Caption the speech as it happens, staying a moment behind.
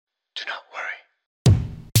Do not worry.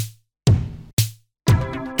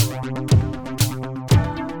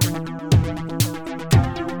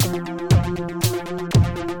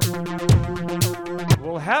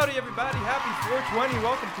 Well, howdy everybody, happy 420.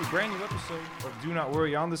 Welcome to a brand new episode of Do Not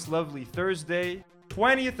Worry on this lovely Thursday,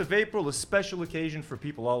 20th of April, a special occasion for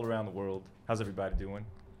people all around the world. How's everybody doing?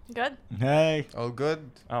 Good. هاي All good.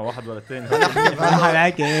 واحد ولا الثاني. انا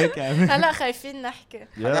هحكي هيك هلا خايفين نحكي.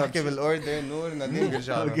 نحكي بالاوردر نور نديم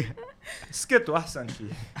بيرجع لنا. سكتوا أحسن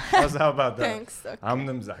شيء. How about that? Thanks. Okay. عم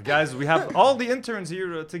نمزح. Guys, we have all the interns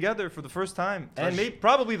here together for the first time and maybe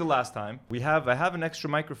probably the last time. I have an extra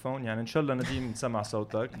microphone يعني إن شاء الله نديم نسمع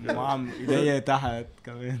صوتك. معم ايديا تحت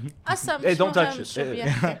كمان أصلاً Hey, مش don't touch مهم it. شو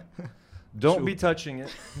بيحكي. Don't be touching it.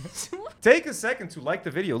 Take a second to like the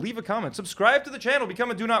video, leave a comment, subscribe to the channel, become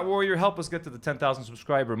a Do Not Warrior, help us get to the 10,000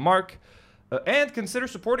 subscriber mark, and consider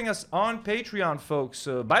supporting us on Patreon, folks.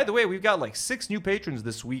 By the way, we've got like 6 new patrons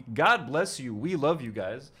this week. God bless you. We love you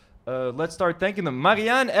guys. Let's start thanking them.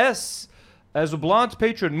 Marianne S. as a blonde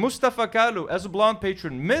patron. Mustafa Kalu as a blonde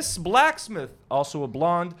patron. Miss Blacksmith, also a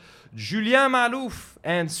blonde. Julien Malouf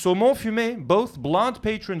and Saumon Fumé, both blonde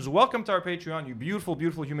patrons. Welcome to our Patreon, you beautiful,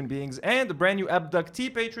 beautiful human beings. And the brand new abductee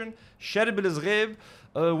patron, Chada.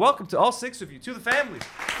 Welcome to all 6 of you, to the family.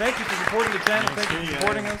 Thank you for supporting the channel. Thank you for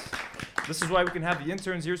supporting us. This is why we can have the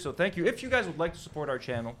interns here, so thank you. If you guys would like to support our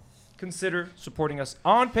channel, consider supporting us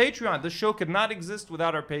on Patreon. This show could not exist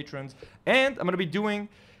without our patrons. And I'm going to be doing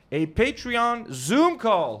a Patreon Zoom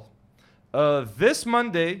call this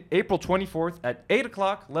Monday, April 24th at 8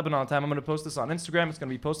 o'clock Lebanon time. I'm going to post this on Instagram. It's going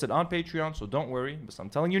to be posted on Patreon, so don't worry. But I'm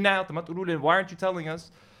telling you now, why aren't you telling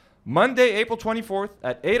us? Monday, April 24th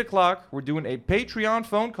at 8 o'clock, we're doing a Patreon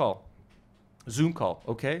phone call. Zoom call,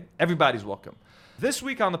 okay? Everybody's welcome. This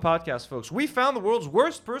week on the podcast, folks, we found the world's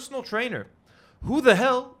worst personal trainer. Who the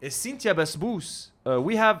hell is Cynthia Basbous?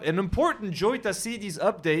 We have an important Joy Tassidis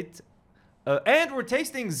update. And we're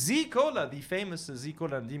tasting Z Cola, the famous Z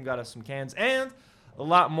Cola. Nadim got us some cans and a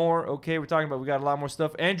lot more. Okay, we got a lot more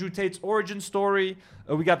stuff. Andrew Tate's origin story.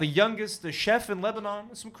 We got the youngest chef in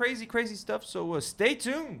Lebanon. Some crazy, crazy stuff. So stay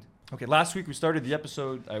tuned. Okay, last week we started the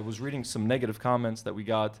episode. I was reading some negative comments that we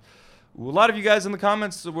got. A lot of you guys in the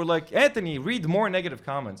comments were like, Anthony, read more negative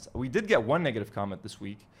comments. We did get one negative comment this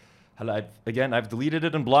week. I've deleted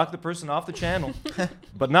it and blocked the person off the channel,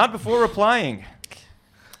 but not before replying.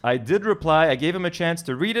 I did reply. I gave him a chance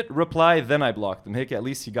to read it, reply, then I blocked him. At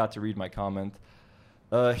least he got to read my comment.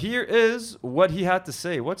 Here is what he had to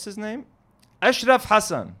say. What's his name? Ashraf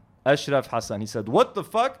Hassan. He said, what the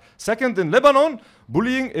fuck? Second in Lebanon,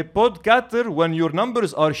 bullying a podcaster when your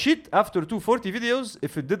numbers are shit after 240 videos.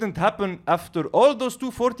 If it didn't happen after all those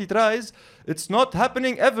 240 tries, it's not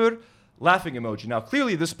happening ever. Laughing emoji. Now,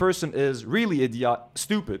 clearly this person is really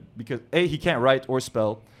stupid because A, he can't write or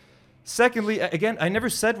spell. Secondly, again, I never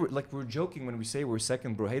said we're joking when we say we're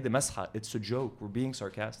second, bro. Hey, the masha, it's a joke. We're being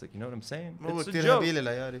sarcastic. You know what I'm saying? It's a joke.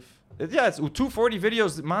 Yeah, it's 240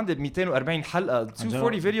 videos. Man did 240 حلقة.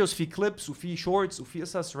 240 videos في clips وفي shorts وفي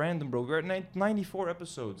قصص random, bro. We're at 94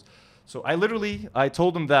 episodes. So I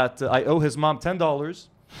told him that I owe his mom $10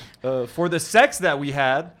 for the sex that we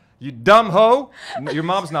had. You dumb hoe. No, your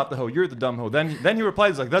mom's not the hoe. You're the dumb hoe. Then he replied,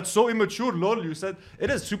 he's like, that's so immature, lol. You said it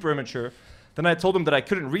is super immature. Then I told him that I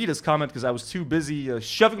couldn't read his comment because I was too busy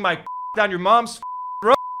shoving my down your mom's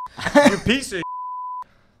throat. You piece of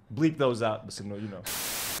bleep those out. But no, you know.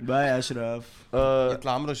 باي اشرف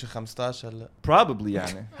يطلع عمره شي 15 هلا. Probably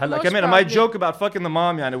يعني. هلا كمان my joke about fucking the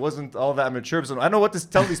mom يعني it wasn't all that mature. So I don't know what to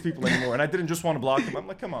tell these people anymore. And I didn't just want to block them. I'm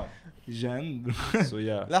like, come on. جن So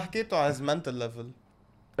yeah. لا حكيته على mental level.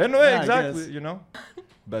 Anyway, exactly, you know.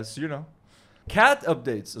 But you know. Cat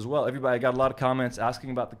updates as well. Everybody got a lot of comments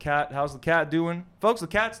asking about the cat. How's the cat doing? Folks, the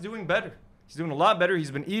cat's doing better. He's doing a lot better.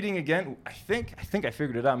 He's been eating again. I think I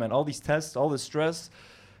figured it out, man. All these tests, all this stress.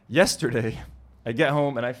 Yesterday, I get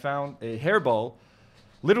home and I found a hairball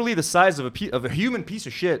literally the size of a human piece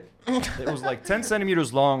of shit. It was like 10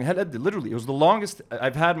 centimeters long. Literally, it was the longest.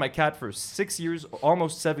 I've had my cat for 6 years,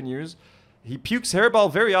 almost 7 years. He pukes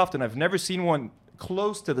hairball very often. I've never seen one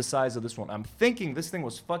close to the size of this one. I'm thinking this thing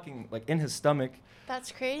was fucking like in his stomach.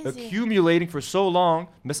 That's crazy. Accumulating for so long.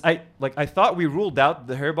 I thought we ruled out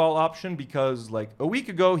the hairball option because like a week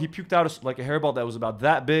ago he puked out a hairball that was about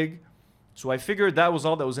that big. So I figured that was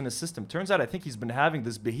all that was in his system. Turns out I think he's been having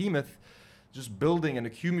this behemoth just building and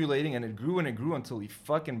accumulating, and it grew until he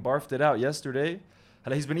fucking barfed it out yesterday.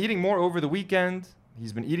 He's been eating more over the weekend.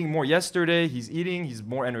 He's been eating more yesterday. He's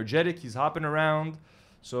more energetic. He's hopping around.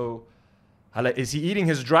 So is he eating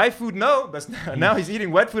his dry food? No. Now he's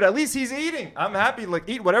eating wet food. At least he's eating. I'm happy. Like,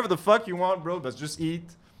 eat whatever the fuck you want, bro. But just eat.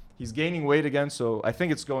 He's gaining weight again, so I think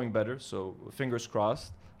it's going better. So fingers crossed.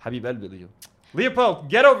 Habib قلبي Leo. Leopold,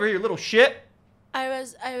 get over here, little shit. I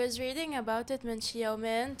was reading about it من شي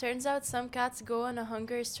يومين. Turns out some cats go on a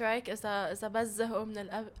hunger strike إذا بس زهقوا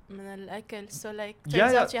من الأكل. So like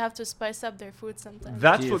turns out you have to spice up their food sometimes.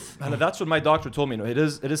 That's what my doctor told me. You know, it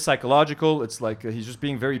is psychological. It's like he's just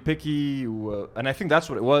being very picky, and I think that's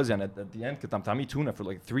what it was. And at the end, كنت عم تعمل tuna for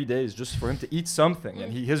like 3 days just for him to eat something,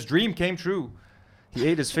 and his dream came true. He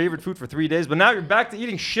ate his favorite food for 3 days, but now you're back to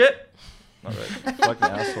eating shit. All right,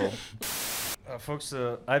 fucking asshole. Folks,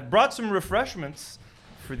 I've brought some refreshments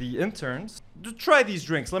for the interns. Just try these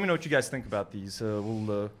drinks. Let me know what you guys think about these.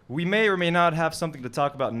 We may or may not have something to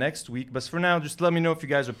talk about next week, but for now, just let me know if you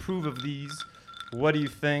guys approve of these. What do you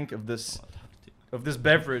think of this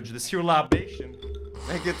beverage, this here libation?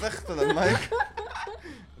 هيك تخت للمايك.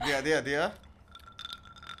 دقيقة.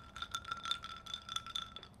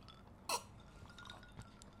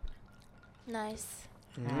 Nice.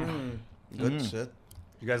 Good shit.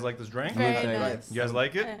 You guys like this drink? Very Okay. nice. You guys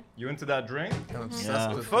like it? Yeah. You into that drink? I'm obsessed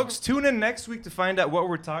Yeah. with Folks, tune in next week to find out what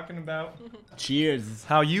we're talking about. Cheers.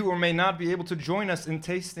 How you or may not be able to join us in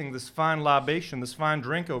tasting this fine libation, this fine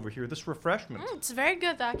drink over here, this refreshment. It's very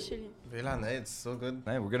good actually. It's so good.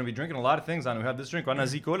 Hey, we're going to be drinking a lot of things. We have this drink. We're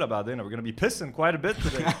going to be pissing quite a bit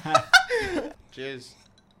today. Cheers.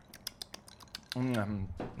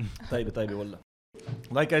 طيبة والله.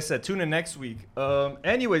 Like I said, tune in next week.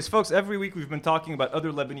 Anyways, folks, every week we've been talking about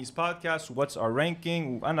other Lebanese podcasts. What's our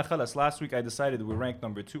ranking? أنا خلص, last week I decided we're ranked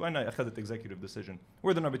number 2. أنا أخذت executive decision.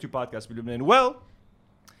 We're the number 2 podcast in Lebanon. Well,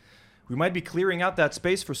 we might be clearing out that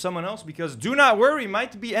space for someone else because do not worry,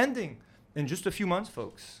 might be ending in just a few months,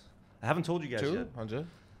 folks. I haven't told you guys yet. 200.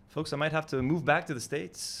 Folks, I might have to move back to the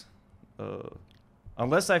States.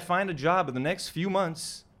 Unless I find a job in the next few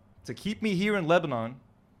months to keep me here in Lebanon,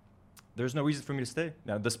 there's no reason for me to stay.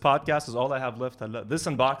 Now, this podcast is all I have left. This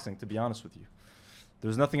unboxing, to be honest with you.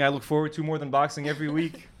 There's nothing I look forward to more than boxing every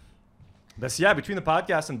week. But yeah, between the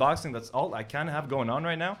podcast and boxing, that's all I kind of have going on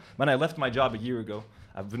right now. Man, I left my job a year ago.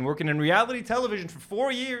 I've been working in reality television for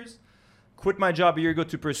 4 years. Quit my job a year ago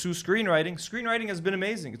to pursue screenwriting. Screenwriting has been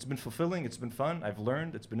amazing. It's been fulfilling. It's been fun. I've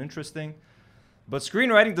learned. It's been interesting. But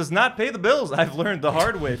screenwriting does not pay the bills. I've learned the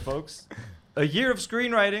hard way, folks. A year of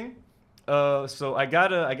screenwriting. So I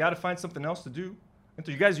gotta find something else to do.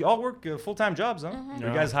 You guys, you all work full-time jobs, huh? Mm-hmm. Are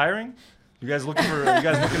you guys hiring? You guys looking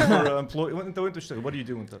for employee? What do you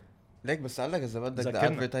do انت? ليك بسألك إذا بدك the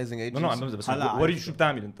ذكرنا. advertising No, agency. I'm بس what do you شو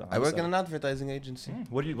بتعمل انت؟ I work in an advertising agency.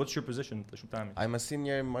 What's your position انت شو بتعمل؟ I'm a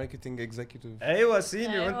senior marketing executive. ايوه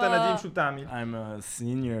senior وانت أيوة. نديم شو بتعمل؟ I'm a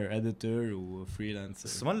senior editor و freelancer.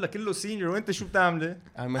 اسم الله كله senior وانت شو بتعمل؟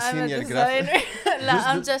 I'm a I'm a senior designer. graphic.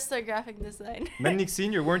 لا I'm just a graphic designer. منك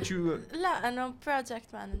senior weren't you لا أنا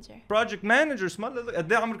project manager. project manager اسم الله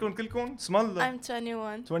قد ايه عمركم كلكم؟ اسم الله I'm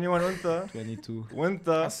 21. 21 وانت 22. وانت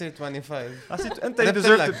أصير 25.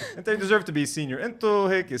 انت you deserve to be senior. انتو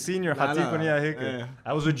هيك senior لا. حاطيكم اياها هيك. إيه.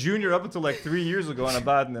 I was a junior up until like 3 years ago انا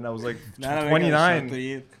بعد and then I was like لا،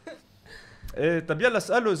 29. ايه طب يلا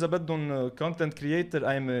اسألوا إذا بدهم content creator.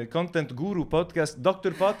 I'm a content guru podcast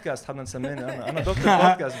doctor podcast حدا نسميني أنا doctor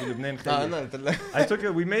podcast بلبنان لا خيي. أنا قلت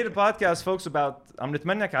لك. we made a podcast folks about عم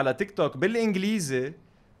نتمنك على تيك توك بالإنجليزي.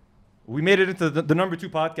 We made it into the number 2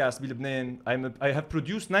 podcast بلبنان. I have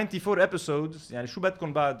produced 94 episodes. يعني شو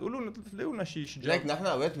بدكم بعد؟ قولوا لنا شيء Like نحن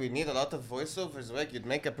أوقات we need a lot of voiceovers. Like you'd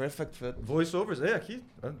make a perfect fit. voiceovers. ايه اكيد.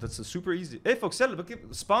 That's super easy. Hey folks, يلا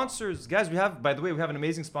sponsors. Guys, we have, by the way, we have an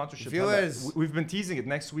amazing sponsorship. Viewers. We've been teasing it.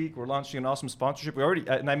 Next week we're launching an awesome sponsorship.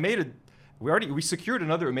 We secured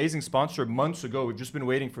another amazing sponsor months ago. We've just been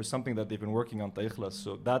waiting for something that they've been working on.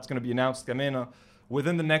 So that's going to be announced كمان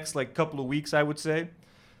within the next like couple of weeks, I would say.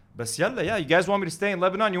 But yeah, you guys want me to stay in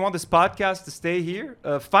Lebanon? You want this podcast to stay here?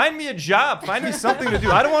 Find me a job. Find me something to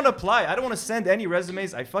do. I don't want to apply. I don't want to send any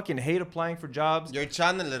resumes. I fucking hate applying for jobs. Your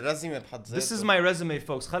channel الرسمي بحد ذاته. This is my resume,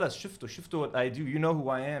 folks. خلاص شفتوا what I do. You know who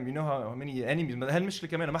I am. You know how many enemies. ما هالمشكلة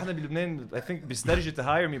كمان. ما حدا بلبنان I think بيسترجي to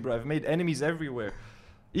hire me, bro. I've made enemies everywhere.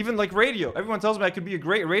 Even like radio. Everyone tells me I could be a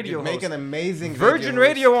great radio You'd make host. an amazing Virgin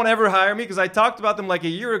Radio won't ever hire me because I talked about them like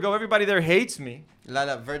a year ago. Everybody there hates me.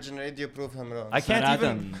 لا Virgin Radio prove him wrong. I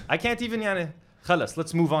can't even يعني خلاص.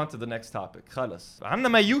 Let's move on to the next topic. خلاص. عندنا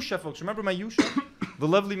مايوشا, folks. Remember Mayusha? The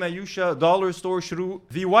lovely Mayusha, dollar store شروق.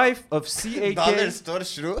 The wife of CAK. Dollar store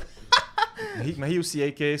شروق. ما هي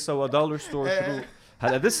CAK, so a dollar store شروق.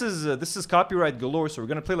 This is copyright galore, so we're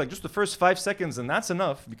gonna play like just the first 5 seconds, and that's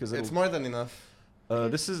enough because It's more than enough.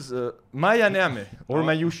 This is Maya Nehme or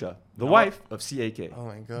Mayusha, the wife of CAK. Oh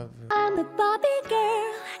my god. I'm a Barbie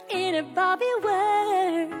girl in a Barbie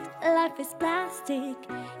world. Life is plastic.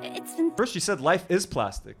 It's been First, she said life is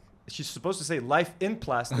plastic. she's supposed to say life in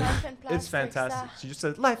plastic. Life in It's plastic, fantastic. صح. She just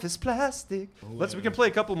said life is plastic. We can play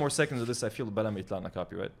a couple more seconds of this. I feel بلا ما يطلعنا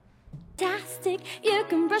copyright. Fantastic, you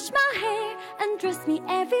can brush my hair and dress me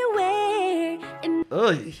everywhere.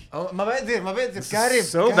 Ugh. ما بقدر كارب.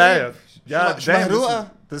 So bad. Yeah, مش damn,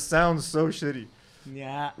 محروقة. this sounds so shitty.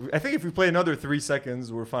 Yeah. I think if we play another 3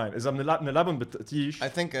 seconds, we're fine. إذا بنلعبهم بالتقتيش. I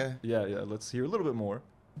think Yeah, let's hear a little bit more.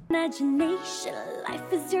 Imagination,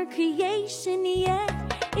 life is your creation,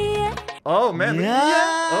 yeah. Oh man.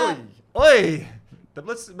 Yeah. Oi.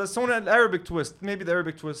 Let's tone an Arabic twist. Maybe the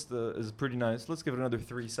Arabic twist is pretty nice. Let's give it another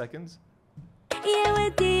 3 seconds.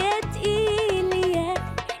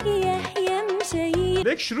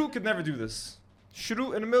 Nick Shru could never do this.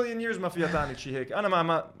 Shru in a million years ما فيها تعمل شيء هيك. أنا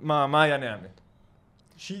مع Maya Nehme.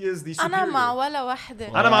 She is the superior. أنا مع ولا وحدة.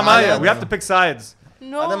 أنا مع Maya. We have to pick sides.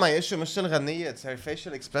 أنا No. my issue مش الغنية. It's her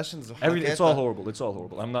facial expressions. It's all horrible. It's all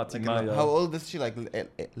horrible. I'm not team Like, Maya. how old is she? Like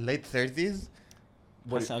late 30s?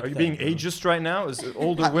 What, are you being ageist right now? Is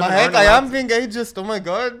older women? ما هيك aren't I allowed am being ageist. Oh my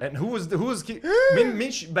god. And who is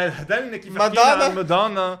مين بهدلنا كيف مادونا. حكينا عن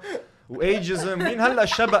مادونا وايجيزم مين هلا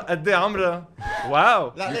شبق قد ايه عمرها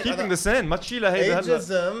واو لا، you're لا، keeping أنا- this in ما تشيلها هيدا هلا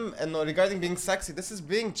Ageism and regarding being sexy, this is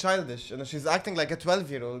being childish. And she's acting like a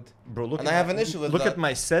 12-year-old. bro look And at I have an issue with look that. at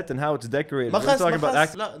my set and how it's decorated ما we're خلص talking ما about خلص.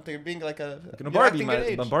 acting لا أنت you're being like a. like a you're Barbie acting your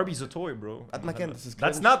age. but Barbie's a toy bro قد ما كان, this is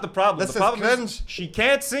that's cringe. not the problem This the is problem is cringe. she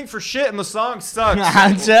can't sing for shit and the song sucks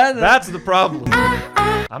Chada. that's the problem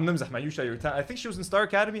I'm نمزح مع يوشا I think she was in Star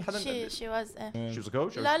Academy She was. she was a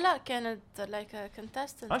coach or لا لا كانت like a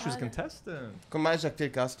contestant. she was a عادي. contestant كون ما اجا كتير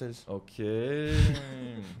كاسترز. okay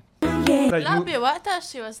لا بوقتها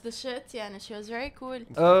she was the shit يعني she was very cool.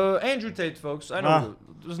 Andrew Tate, folks. I know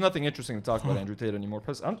there's nothing interesting to talk about Andrew Tate anymore.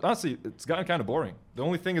 Plus, honestly, it's gotten kind of boring. The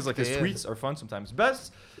only thing is like his Yeah. tweets are fun sometimes.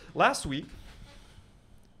 Last week,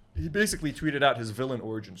 he basically tweeted out his villain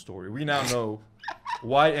origin story. We now know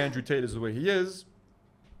why Andrew Tate is the way he is.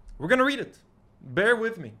 We're gonna read it. Bear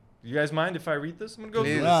with me. You guys mind if I read this? I'm gonna go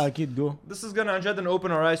through Please. this. أكيد go. This is gonna open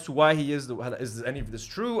our eyes to why he is. Is any of this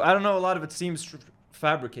true? I don't know. A lot of it seems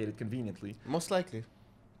fabricated conveniently. Most likely.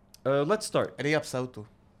 Let's start. رياب صوته.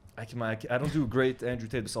 I don't do great Andrew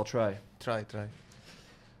Tate, but I'll try. Try.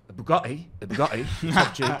 Bugatti,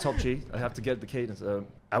 top G. I have to get the cadence.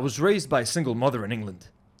 I was raised by a single mother in England.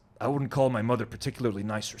 I wouldn't call my mother particularly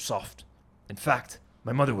nice or soft. In fact,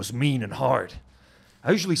 my mother was mean and hard.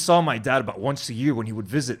 I usually saw my dad about once a year when he would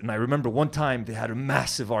visit, and I remember one time they had a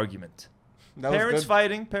massive argument. That was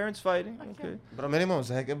Parents fighting. Okay. But minimum was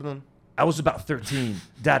هيك ابنهم. I was about 13.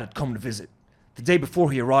 Dad had come to visit. The day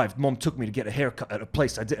before he arrived, Mom took me to get a haircut at a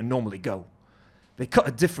place I didn't normally go. They cut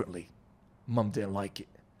it differently. Mom didn't like it.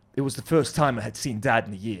 It was the first time I had seen Dad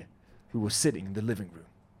in a year. We were sitting in the living room.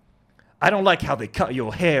 I don't like how they cut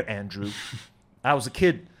your hair, Andrew. I was a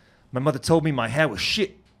kid. My mother told me my hair was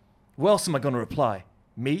shit. What else am I going to reply?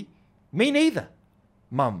 Me? Me neither.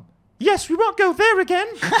 Mum. Yes, we won't go there again.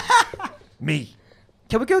 Me.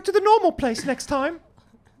 Can we go to the normal place next time?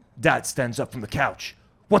 Dad stands up from the couch.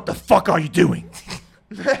 What the fuck are you doing?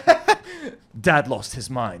 Dad lost his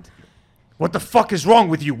mind. What the fuck is wrong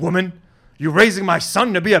with you, woman? You're raising my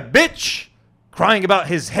son to be a bitch? Crying about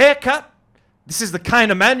his haircut? This is the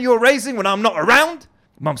kind of man you're raising when I'm not around?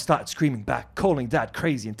 Mom started screaming back, calling Dad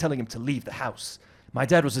crazy and telling him to leave the house. My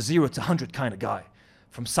dad was a 0 to 100 kind of guy.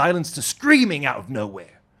 From silence to screaming out of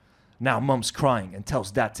nowhere. Now Mom's crying and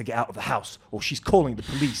tells Dad to get out of the house or she's calling the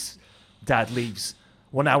police. Dad leaves.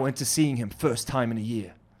 1 hour into seeing him first time in a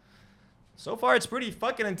year. So far it's pretty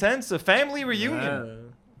fucking intense. A family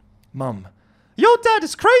reunion. Mum. Your dad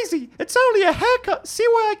is crazy. It's only a haircut. See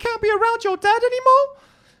why I can't be around your dad anymore?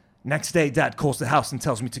 Next day, Dad calls the house and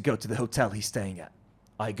tells me to go to the hotel he's staying at.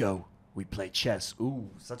 I go. We play chess. Ooh,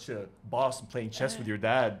 such a boss playing chess with your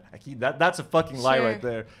dad. That's a fucking lie Sure. right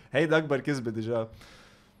there. Hey, Akbar Kizbet deja.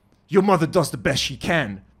 Your mother does the best she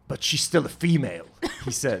can, but she's still a female,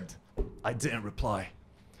 he said. I didn't reply.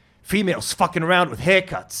 Females fucking around with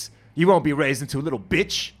haircuts. You won't be raised into a little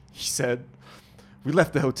bitch, he said. We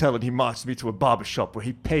left the hotel and he marched me to a barber shop where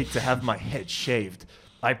he paid to have my head shaved.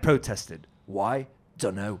 I protested. Why?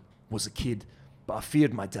 Dunno. Was a kid. But I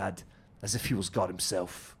feared my dad, as if he was God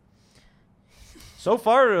himself. So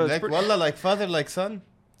far, Like wallah, like father, like son.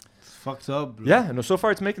 It's fucked up, bro. yeah, no, so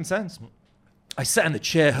far it's making sense. I sat in the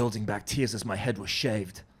chair holding back tears as my head was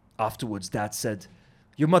shaved. Afterwards, Dad said,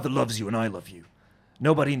 your mother loves you and I love you.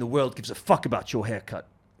 Nobody in the world gives a fuck about your haircut.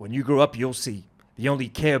 When you grow up, you'll see. They only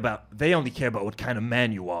care about what kind of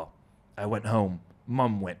man you are. I went home.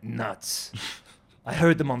 Mum went nuts. I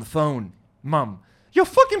heard them on the phone. Mum, you're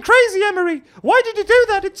fucking crazy, Emery. Why did you do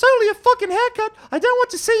that? It's only a fucking haircut. I don't want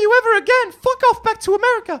to see you ever again. Fuck off back to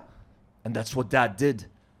America. And that's what Dad did.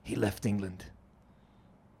 He left England.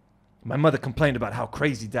 My mother complained about how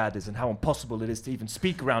crazy Dad is and how impossible it is to even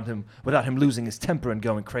speak around him without him losing his temper and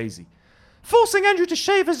going crazy. Forcing Andrew to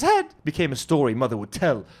shave his head became a story Mother would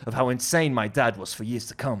tell of how insane my dad was for years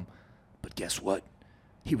to come. But guess what?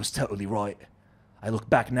 He was totally right. I look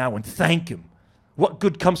back now and thank him. What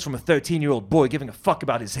good comes from a 13-year-old boy giving a fuck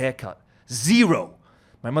about his haircut? Zero.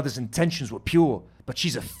 My mother's intentions were pure, but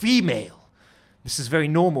she's a female. This is very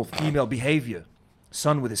normal female behavior.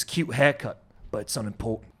 Son with his cute haircut, but it's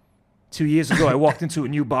unimportant. 2 years ago, I walked into a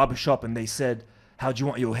new barber shop and they said, how'd you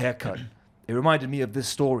want your haircut? It reminded me of this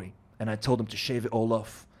story, and I told them to shave it all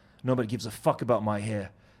off. Nobody gives a fuck about my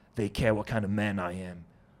hair. They care what kind of man I am.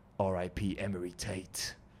 R.I.P. Emery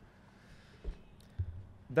Tate.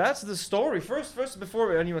 That's the story. First,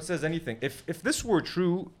 before anyone says anything, if this were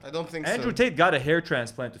true, I don't think Andrew so. Tate got a hair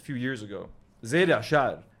transplant a few years ago. Zayd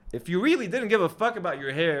Ashad. If you really didn't give a fuck about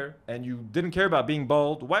your hair and you didn't care about being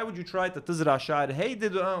bald, why would you try to Tazir Ashad? Hey,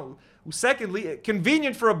 secondly,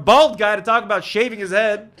 convenient for a bald guy to talk about shaving his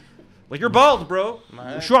head. Like, you're bald, bro.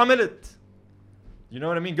 Sure, I'm in it. You know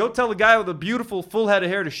what I mean? Go tell the guy with a beautiful full head of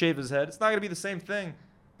hair to shave his head. It's not going to be the same thing.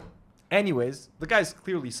 Anyways, the guy's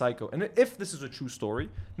clearly psycho. And if this is a true story,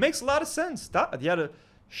 makes a lot of sense. He had a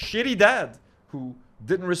shitty dad who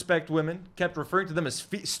didn't respect women, kept referring to them as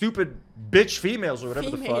stupid bitch females or whatever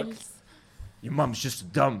the fuck. Your mom's just a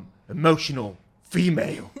dumb, emotional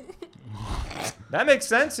female. That makes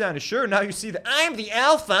sense, yeah. Sure, now you see that I'm the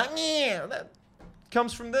alpha. Yeah, that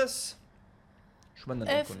comes from this.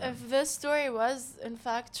 If this story was in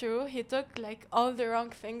fact true, he took like all the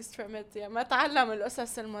wrong things from it. يعني ما تعلم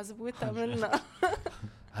القصص المزبوطة منا.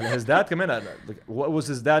 His dad come in. Like, what was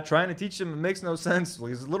his dad trying to teach him? It makes no sense. Like,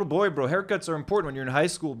 he's a little boy, bro. Haircuts are important when you're in high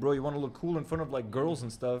school, bro. You want to look cool in front of like girls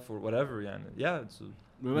and stuff or whatever. Yeah, it's.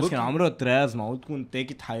 بس كان عمره تراز معقول تكون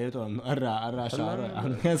تاكت حياته انه قرع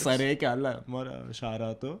شعره صار هيك هلا مرة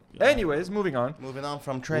شعراته. Anyways, moving on. Moving on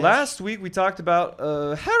from trash. Last week we talked about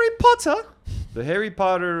Harry Potter, the Harry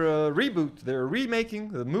Potter reboot. They're remaking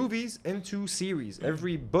the movies into series.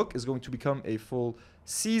 Every book is going to become a full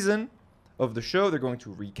season of the show. They're going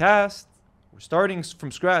to recast. We're starting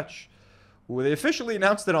from scratch. Well, they officially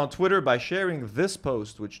announced it on Twitter by sharing this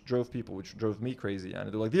post, which drove me crazy.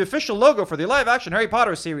 And they're like, the official logo for the live-action Harry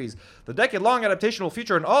Potter series. The decade-long adaptation will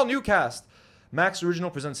feature an all-new cast. Max Original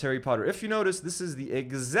presents Harry Potter. If you notice, this is the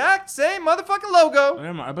exact same motherfucking logo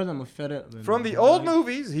from the old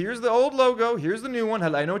movies. Here's the old logo. Here's the new one.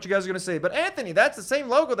 I know what you guys are going to say. But Anthony, that's the same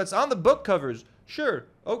logo that's on the book covers. Sure.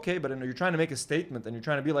 Okay, but I know you're trying to make a statement and you're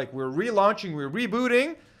trying to be like, we're relaunching, we're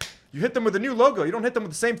rebooting. You hit them with a new logo. You don't hit them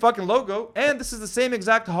with the same fucking logo. And this is the same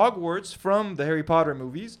exact Hogwarts from the Harry Potter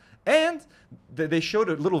movies. And they showed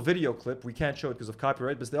a little video clip. We can't show it because of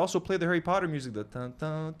copyright, but they also play the Harry Potter music. The dun,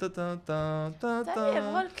 dun, dun, dun, dun, dun,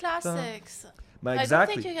 dun, all classics. Exactly. I don't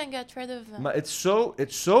think you can get rid of them. It's so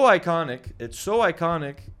iconic. It's so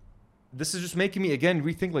iconic. This is just making me again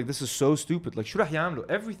rethink. Like, this is so stupid. Like,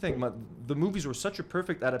 everything. The movies were such a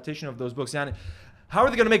perfect adaptation of those books. How are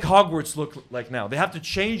they going to make Hogwarts look like now? They have to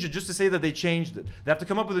change it just to say that they changed it. They have to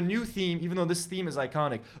come up with a new theme, even though this theme is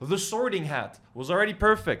iconic. The sorting hat was already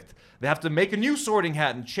perfect. They have to make a new sorting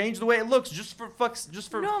hat and change the way it looks just for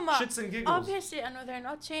shits and giggles. Obviously, I know they're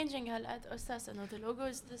not changing هالقد قصص. I know the logo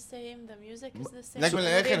is the same, the music is the same. Like,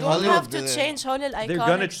 They don't have to change all the iconic They're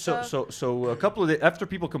gonna stuff. so a couple of days after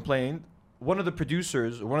people complained, one of the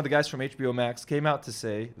producers, one of the guys from HBO Max came out to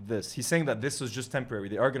say this. He's saying that this was just temporary.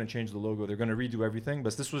 They are going to change the logo. They're going to redo everything.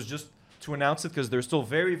 But this was just to announce it because they're still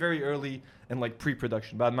very, very early in like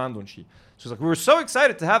pre-production. So it's like, we were so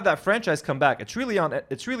excited to have that franchise come back. It's really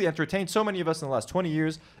entertained so many of us in the last 20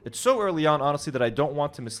 years. It's so early on, honestly, that I don't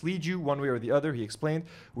want to mislead you one way or the other. He explained,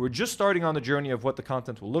 we're just starting on the journey of what the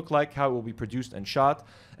content will look like, how it will be produced and shot.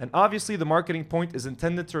 And obviously the marketing point is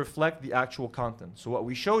intended to reflect the actual content. So what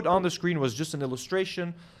we showed on the screen was just an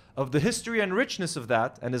illustration of the history and richness of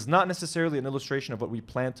that, and is not necessarily an illustration of what we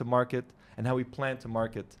plan to market and how we plan to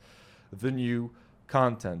market the new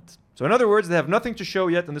content. So in other words, they have nothing to show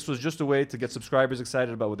yet, and this was just a way to get subscribers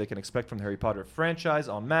excited about what they can expect from the Harry Potter franchise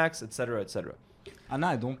on Max, etc., etc. And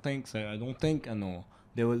I don't think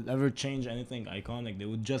they will ever change anything iconic. They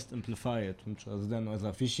would just amplify it. مش قصدي انه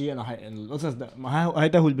اذا في شيء القصص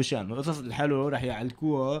هيدا هو البشع انه القصص الحلوه رح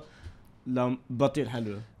يعلقوها لبطيء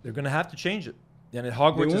الحلوه. They're going to have to change it.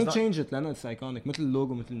 Hogwarts they won't change it لأنه it's iconic مثل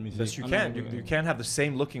اللوجو مثل الميوزك. Yes, you can. You can't have the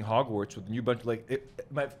same looking Hogwarts with a new bunch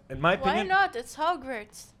in my opinion. Why not? It's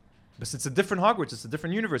Hogwarts. But it's a different Hogwarts. It's a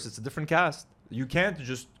different universe. It's a different cast. You can't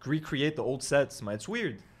just recreate the old sets. It's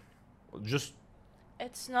weird. Just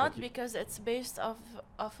It's not because it's based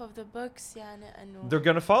off of the books يعني إنه they're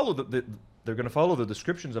gonna follow they're gonna follow the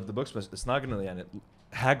descriptions of the books, but it's not gonna يعني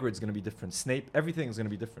Hagrid's gonna be different, Snape, everything is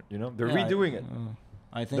gonna be different, you know? They're redoing it.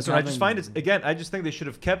 I think So I just find I just think they should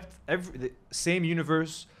have kept the same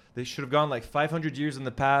universe. They should have gone like 500 years in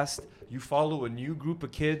the past. You follow a new group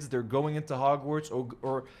of kids. They're going into Hogwarts,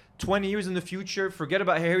 or 20 years in the future. Forget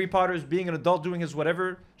about Harry Potter as being an adult doing his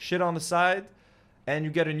whatever shit on the side. And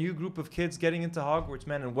you get a new group of kids getting into Hogwarts,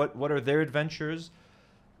 man. And what are their adventures?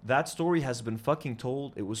 That story has been fucking told.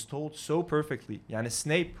 It was told so perfectly. Yani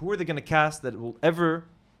Snape, who are they going to cast that will ever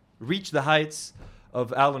reach the heights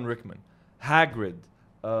of Alan Rickman? Hagrid,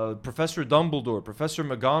 Professor Dumbledore, Professor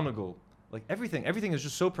McGonagall. Like everything is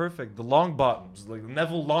just so perfect. The Longbottoms, like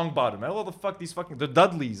Neville Longbottom. All the fuck these fucking the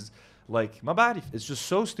Dudleys. Like my body, it's just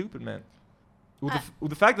so stupid, man.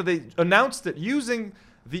 With the fact that they announced it using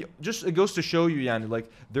it goes to show you, yani, like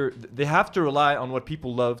they have to rely on what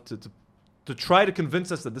people love to try to convince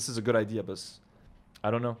us that this is a good idea. But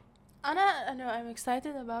I don't know. I'm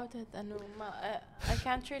excited about it. I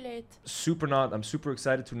can't relate. I'm super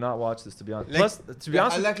excited to not watch this, to be honest. Like, Plus, to be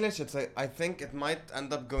honest, I like It's like, I think it might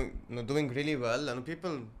end up doing really well, and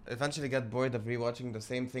people eventually get bored of rewatching the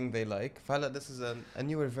same thing they like. This is a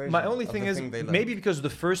newer version. My only thing is like. maybe because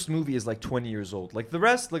the first movie is like 20 years old. Like the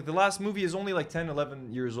rest, like the last movie is only like 10,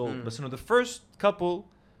 11 years old. But the first couple,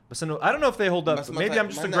 I don't know if they hold up. But maybe I'm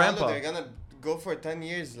just a grandpa. They're gonna go for 10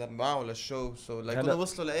 years معه للشو. So like كنا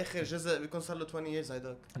وصلوا لآخر جزء بيكون صار له 20 years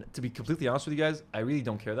هيداك. To be completely honest with you guys, I really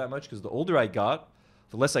don't care that much because the older I got,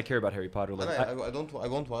 the less I care about Harry Potter. Like I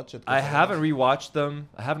won't watch it. I haven't rewatched them.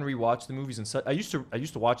 I haven't rewatched the movies and such. I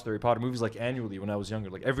used to watch the Harry Potter movies like annually when I was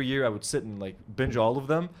younger. Like every year I would sit and like binge all of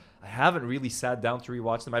them. I haven't really sat down to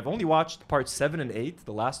rewatch them. I've only watched parts 7 and 8,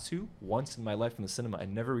 the last two, once in my life in the cinema. I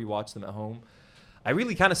never rewatched them at home. I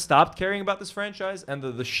really kind of stopped caring about this franchise, and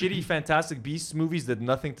the shitty Fantastic Beasts movies did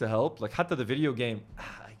nothing to help. Like, حتى the video game,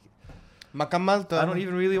 ما كملت. I don't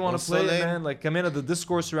even really want to play it, man. Like, كمان the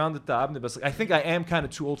discourse around it تعبني, but I think I am kind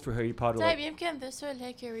of too old for Harry Potter. طيب يمكن this will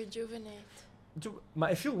like rejuvenate.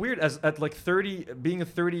 I feel weird at like 30, being a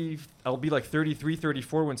 30, I'll be like 33,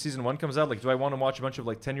 34 when season 1 comes out. Like, do I want to watch a bunch of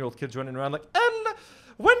like 10-year-old kids running around like,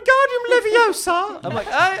 Wingardium Leviosa? I'm like,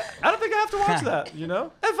 I don't think I have to watch that, you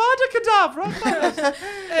know? Avada Kedavra.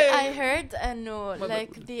 I heard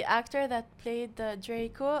like the actor that played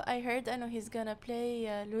Draco, I heard he's gonna play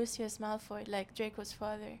Lucius Malfoy, like Draco's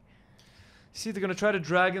father. See, they're gonna try to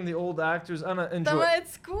drag in the old actors. Anna, enjoy.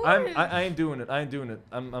 It's cool. I ain't doing it.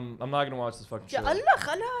 I'm not gonna watch this fucking show. يا الله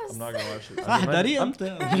خلاص. I'm not gonna watch it.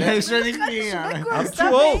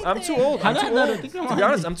 I'm too old. To be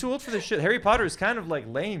honest, I'm too old for this shit. Harry Potter is kind of like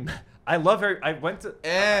lame. I love Harry.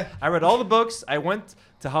 I read all the books. I went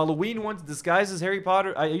to Halloween once disguised as Harry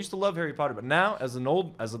Potter. I used to love Harry Potter, but now as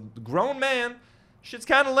a grown man, shit's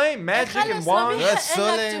kind of lame. Magic and wands. That's so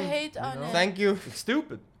lame. Thank you. It's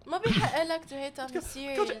stupid. ما بيحق لك to hate on the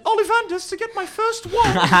series. Got Ollivanders to get my first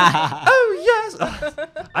wand. Oh yes.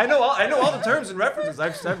 I know all the terms and references.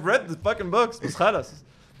 I've read the fucking books. بس خلاص.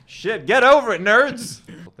 Shit, get over it, nerds.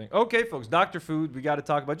 Okay, folks, Dr. Food, we got to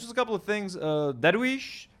talk about just a couple of things.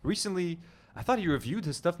 Darwish recently, I thought he reviewed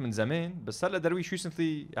his stuff من زمان, بس هلا Darwish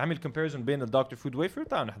recently عمل comparison بين the Dr. Food wafer.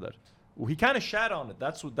 تعال نحضر. He kind of shat on it.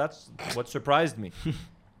 That's what surprised me.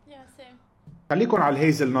 خليكم على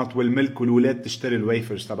الهيزل نوت والملك والولاد تشتري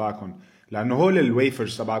الويفرز تبعكم لانه هول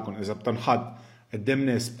الويفرز تبعكم اذا بتنحط قدام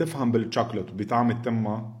ناس بتفهم بالشوكولات وبطعم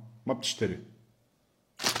التمه ما بتشتري.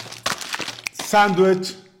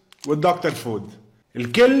 ساندويتش والدكتور فود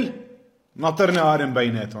الكل ناطرني قارن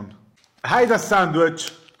بيناتهم. هيدا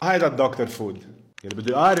الساندويتش هيدا الدكتور فود. اللي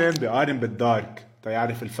بده يقارن بيقارن بالدارك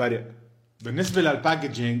تيعرف الفرق. بالنسبه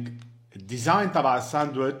للباكجينج الديزاين تبع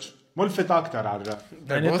الساندويتش ملفت اكتر على الرأي.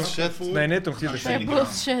 بيناتهم كثير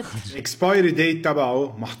بوشيت. الاكسبايري ديت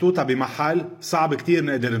تبعه محطوطه بمحل صعب كتير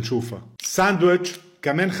نقدر نشوفها. ساندويتش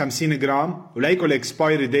كمان 50 جرام وليكو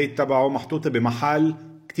الاكسبايري ديت تبعه محطوطه بمحل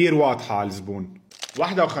كتير واضحه على الزبون.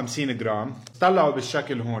 51 جرام طلعوا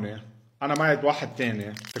بالشكل هون. انا معي واحد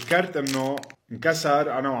تاني فكرت انه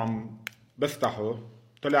انكسر انا وعم بفتحه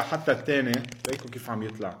طلع حتى التاني ليكو كيف عم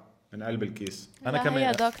يطلع من قلب الكيس. انا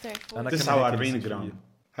كمان انا 49 جرام.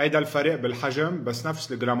 هيدا الفرق بالحجم بس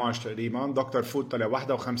نفس الجراماج تقريبا. دكتور فود طلع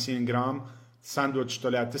 51 جرام، ساندويتش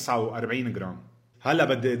طلع 49 جرام. هلا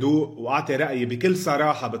بدي ادوق واعطي رايي بكل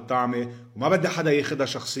صراحه بالطعمه وما بدي حدا ياخدها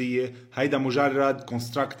شخصيه. هيدا مجرد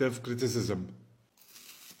كونستراكتيف كريتيسيزم.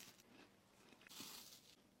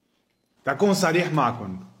 تكون صريح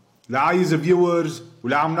معكم، لا عايز فيورز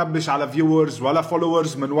ولا عم نبش على فيورز ولا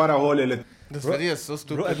فولورز من ورا هول This video is so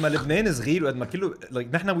stupid. قد ما لبنان صغير وقد ما كله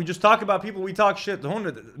like نحن we just talk about people we talk shit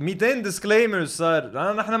هون 200 disclaimers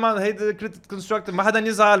صار نحن ما هيدا constructive ما حدا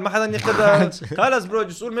يزعل ما حدا ياخذها خلص برو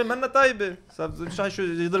just قول منا طيبه مش شو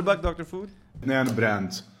يضربك دكتور فود. 2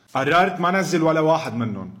 براندز قررت ما نزل ولا واحد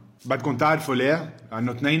منهم. بدكم تعرفوا ليه؟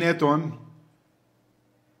 لانه اثنيناتهم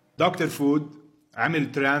دكتور فود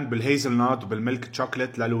عمل ترند بالهيزل نات وبالميلك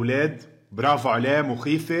شوكليت للأولاد. برافو عليه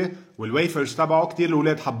مخيفة والويفرز تبعه كتير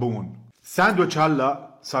الأولاد حبوهم. الساندويتش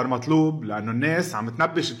هلا صار مطلوب لأنه الناس عم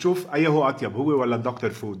تنبش تشوف أيه هو أطيب هو ولا الدكتور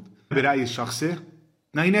فود. برأيي الشخصي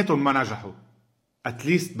اثنيناتهم ما نجحوا at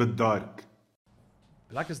least بالدارك.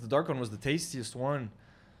 Blackest the dark one was the tastiest one.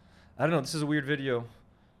 I don't know, this is a weird video.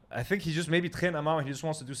 I think he just maybe تخانق معه, he just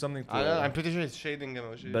wants to do something to I'm pretty sure he's shading him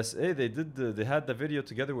or shit. بس ايه they had the video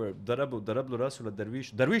together where ضرب له راسه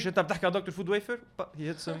للدرويش انت بتحكي على Dr. Food Wafer? He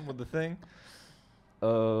hits him with the thing.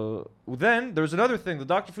 Then there's another thing,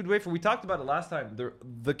 the Dr. Food Wafer, we talked about it last time.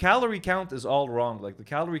 The calorie count is all wrong. Like the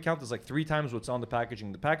calorie count is like 3 times what's on the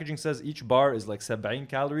packaging. The packaging says each bar is like 70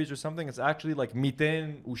 calories or something. It's actually like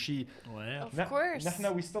 200 وشي. Of course.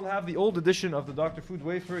 نحن we still have the old edition of the Dr. Food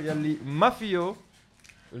Wafer يلي ما فيه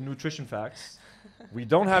nutrition facts. We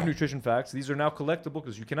don't have nutrition facts. These are now collectible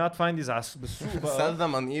because you cannot find these بالسوق. Sell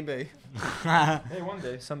them on eBay. Hey, one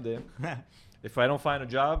day, someday. If I don't find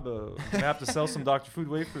a job, I have to sell some Dr. Food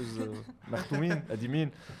wafers. مختومين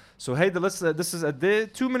قديمين. So hey, this is a day,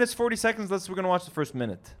 2 minutes 40 seconds. We're gonna watch the first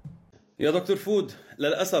minute. يا دكتور فود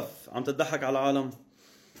للأسف عم تضحك على العالم.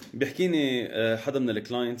 بيحكيني حدا من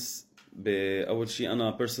الكلاينتس بأول شيء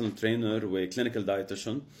أنا personal trainer و clinical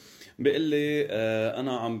dietitian. بيقول لي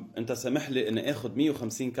أنت سامح لي إني آخذ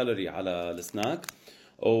 150 كالوري على السناك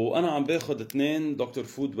وأنا عم باخذ 2 دكتور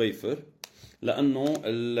فود ويفر لأنه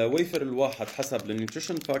الويفر الواحد حسب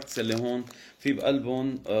النيوتريشن فاكتس اللي هون في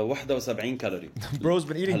بقلبهم 71 كالوري. Bro's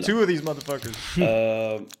been eating 2 of these motherfuckers.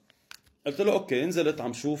 قلت له اوكي نزلت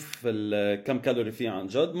عم شوف كم كالوري فيه عن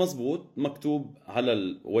جد مزبوط مكتوب على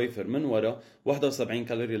الويفر من ورا 71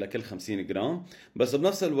 كالوري لكل 50 جرام بس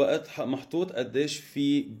بنفس الوقت محطوط قديش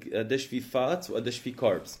في فاتس وقديش في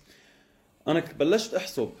كاربس. انا بلشت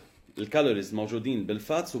احسب الكالوريز موجودين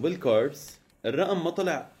بالفاتس وبالكاربس الرقم ما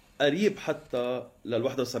طلع قريب حتى لل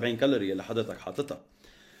 71 كالوري اللي حضرتك حاططها.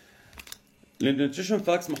 النيوتريشن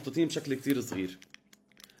فاكس محطوطين بشكل كتير صغير.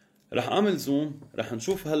 رح اعمل زوم رح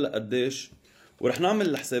نشوف هلا قديش ورح نعمل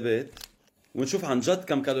الحسابات ونشوف عن جد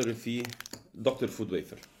كم كالوري فيه دكتور فود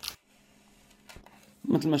ويفر.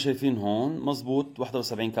 مثل ما شايفين هون مزبوط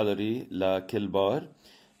 71 كالوري لكل بار.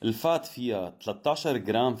 الفات فيها 13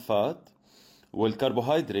 جرام فات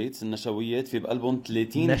والكربوهيدرات النشويات في بقلبهم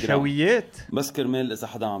 30 جرام نشويات. بس كرمال اذا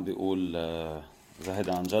حدا عم بيقول اذا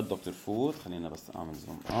هيدا عن جد دكتور فود خلينا بس اعمل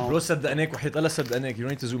زوم برو صدقناك وحيط الله صدقناك you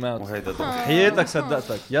don't need to zoom out وهيدا دكتور حياتك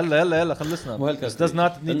صدقتك يلا خلصنا. This does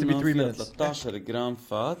not need to be 3 minutes. 13 جرام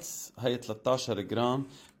فاتس هي 13 جرام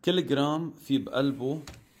كل جرام في بقلبه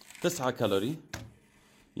 9 كالوري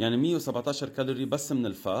يعني 117 كالوري بس من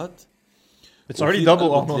الفات. It's already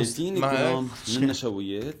double almost. 30 جرام من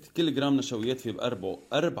النشويات كل جرام نشويات في بقلبه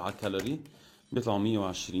 4 كالوري بيطلعوا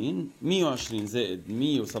 120 زائد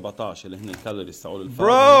 117 اللي هن الكالوريز تاعول الفات.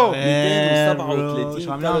 برو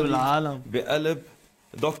 237 كالوري بقلب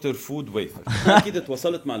دكتور فود ويفر. اكيد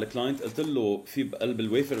تواصلت مع الكلاينت قلت له في بقلب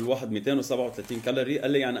الويفر الواحد 237 كالوري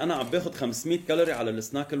قال لي يعني انا عم باخذ 500 كالوري على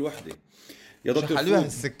السناك الوحده. يا دكتور فود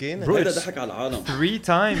السكينه هذا ضحك على العالم 3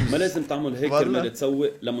 times. ما لازم تعمل هيك كرمال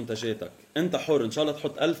تسوق لمنتجاتك. انت حر ان شاء الله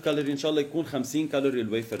تحط 1000 كالوري ان شاء الله يكون 50 كالوري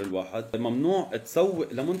الويفر الواحد. ممنوع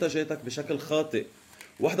تسوق لمنتجاتك بشكل خاطئ.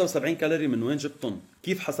 71 كالوري من وين جبتهم؟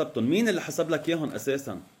 كيف حسبتهم؟ مين اللي حسب لك اياهم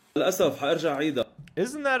اساسا؟ للاسف حارجع عيدها.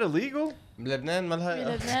 Isn't that illegal? بلبنان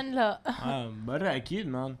مالها بلبنان لا. برا اكيد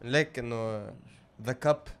مان. ليك انه ذا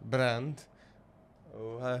كاب براند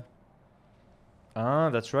وها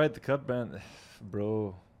That's right, the cup brand.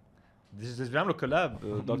 Bro. This is بيعملوا collab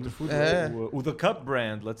Dr. Food with the cup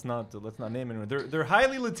brand. Let's not name it. They're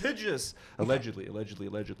highly litigious.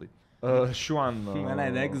 Allegedly. شو عن انا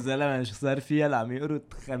هداك الزلمه شو صار فيها اللي عم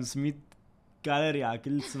يقرط 500 كالوري على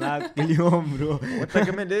كل سناك كل يوم برو. وانت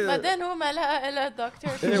كمان ليه بعدين هو ما لقى إلا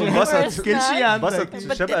دكتور إيه، فود وانبسط. كل شيء عندك.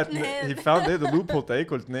 بس شبقت he found the loophole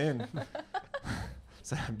تاكل 2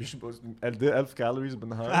 بيشبه قد ايه 1000 كالوريز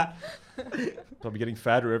بالنهار. So I'm getting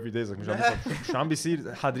fatter every day. It's like مش عم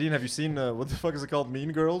بيصير حاضرين. Have you seen what the fuck is it called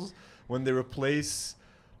Mean Girls when they replace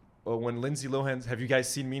when Lindsay Lohan, have you guys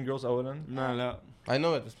seen Mean Girls اولا؟ لا I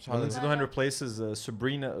know it. When Lindsay Lohan replaces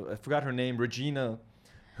Sabrina, I forgot her name, Regina,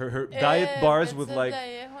 her diet bars with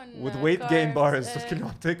weight gain bars. So كل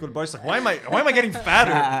يوم تاكل bars. Like why am I getting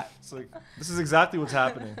fatter? It's like this is exactly what's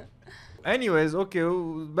happening. anyways اوكي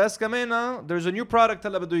بس كمان there's a new product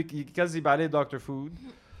هلا بده يكذب عليه دكتور فود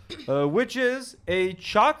which is a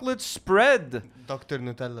chocolate spread دكتور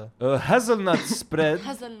نوتيلا hazelnut spread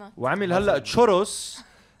وعمل هلا تشوروس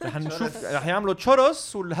رح نشوف رح يعملوا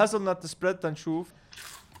تشوروس والهازلنت سبريد تنشوف.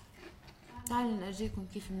 تعالوا نرجيكم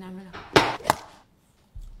كيف بنعملها.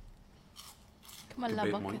 كمان لا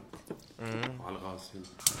باكت على الغاز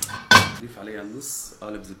نضيف عليها نص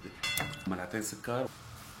قالب زبده ملعقتين سكر.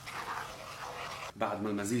 بعد ما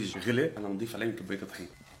المزيج غلي انا بنضيف عليه كبايه طحين.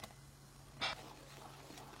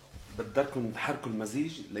 بدكم تحركوا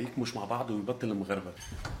المزيج ليكمش مع بعضه ويبطل مبرغل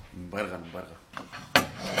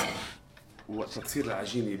وقت تصير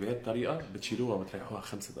العجينه بهي الطريقه بتشيلوها وبتريحوها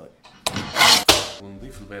 5 دقائق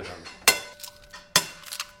ونضيف البيض عليه.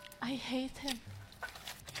 I hate him.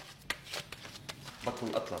 بدكم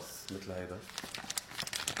الاطلس مثل هيدا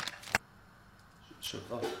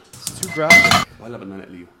شغال. It's too graphic. وهلا بدنا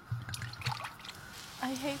نقليه. I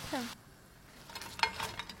hate him.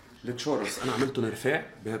 التشورس انا عملتهم رفاع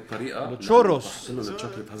بهالطريقه. التشورس حطيت لهم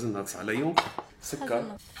الشوكليت هازلنتس عليهم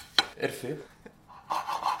سكر قرفه.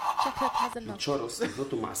 شوكليت هازلنت. التشورس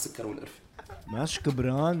بزبطوا مع السكر والقرفه. ماشي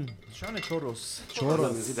كبران. شو يعني تشورس؟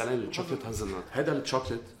 تشورس نزيد عليه الشوكليت هازلنت. هيدا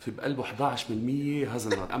الشوكليت في بقلبه 11%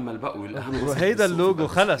 هازلنت. اما البقوي الاهم هيدا اللوجو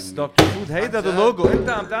خلص دكتور فود. هيدا اللوجو انت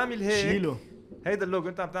عم تعمل هيك. شيله. هيدا اللوجو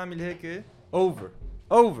انت عم تعمل هيك over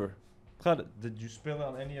خلص. Did you spill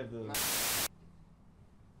on any of the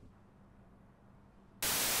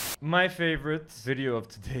My favorite video of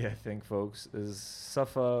today, I think, folks, is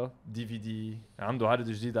Safa DVD. عنده عرض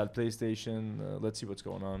جديد على البلاي ستيشن. Let's see what's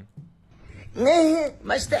going on.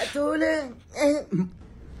 ما اشتقتوا لي؟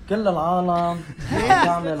 كل العالم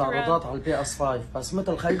بتعمل عروضات على البي اس 5 بس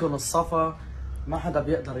مثل خيكم الصفا ما حدا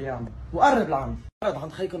بيقدر يعمل. وقرب لعند عرض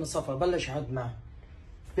عند خيكم الصفا بلش يعد معه.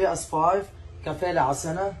 بي اس 5 كفالة على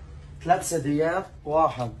سنة 3 سديات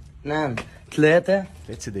 1 2 3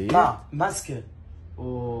 سديات مع مسكة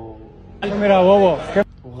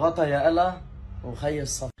وغطا يا إلا وخي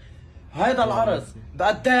الصف. هيدا العرض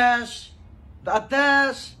بقديش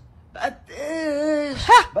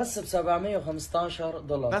بس ب $715.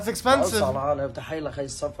 That's expensive. على العالم تحية لخي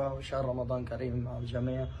الصفا وشهر رمضان كريم مع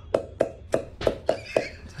الجميع.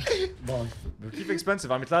 باي. كيف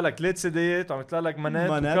اكسبنسيف؟ عم يطلع لك 3 سديات وعم يطلع لك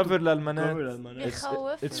منات وكفر للمنات.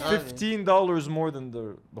 بيخوف. It's $15 more than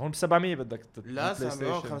the هون ب 700 بدك لا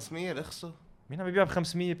 500 رخصوا. مين عم يبيع ب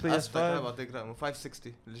 500 بلاي اس 5؟ بعطيك رقم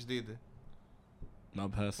 560 الجديدة. ما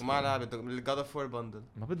بهاس. ومع لعبة الجاد اوف 4 بندل.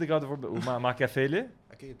 ما بدي جاد اوف ومع كفالة؟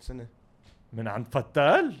 أكيد سنة. من عند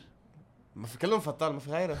فتال؟ ما في كلهم فتال ما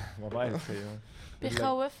في غيره. ما بعرف هي.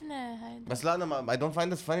 بيخوفنا هيدا. بس لا أنا I don't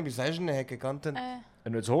find this funny بيزعجني هيك content.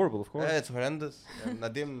 إنه it's horrible of course. Yeah, it's horrendous.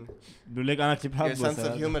 نديم. بقول لك أنا كتير بحبه. Your sense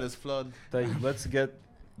of humor is flawed. طيب let's get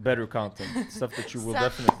better content, stuff that you will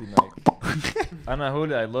definitely like. أنا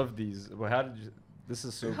هولي I love these. How did you? This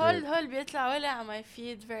is so good. هول بيطلعوا لي على my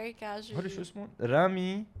feed very casual. هولي شو اسمه؟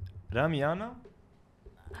 راميانا.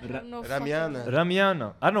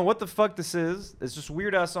 Ramiana. I don't know what the fuck this is. It's just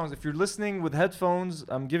weird ass songs. If you're listening with headphones,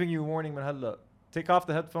 I'm giving you a warning من هلا. Take off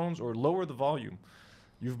the headphones or lower the volume.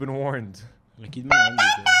 You've been warned. أكيد من عندي.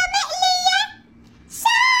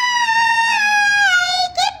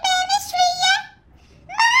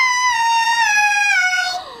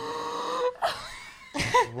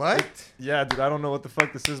 What? Yeah, dude, I don't know what the fuck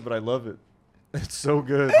this is, but I love it. It's so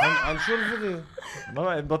good. عن شو الفيديو؟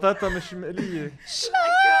 ما البطاطا مش مقلية.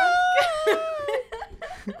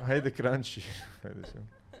 هيدا كرانشي. هيدا شو؟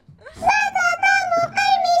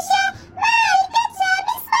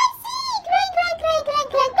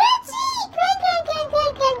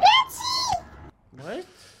 What?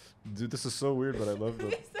 Dude, this is so weird, but I love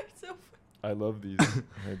them. I love these.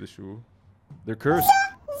 هيدا شو؟ They're cursed.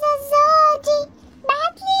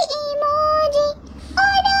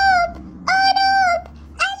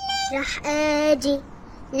 رح اجي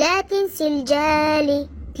لا تنسي الجالي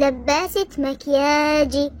تلبست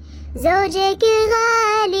مكياجي زوجك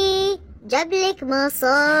غالي جابلك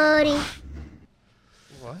مصاري.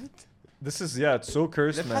 What? This is it's so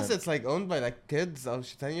cursed, man. It's like owned by like kids or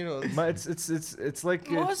 10-year-olds. It's like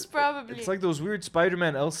most probably. It's like those weird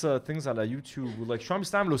Spider-Man Elsa things على YouTube. Like شو عم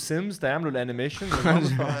يستعملوا Sims تعملوا الانيميشن.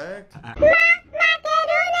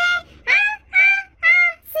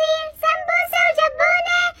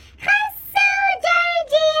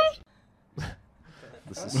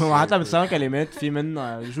 هو حتى بتسمع كلمات في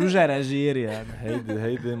منها شو جراجير يعني.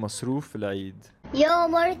 هيدي مصروف العيد. يا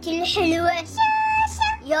مرتي الحلوة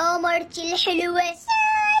يا مرتي الحلوة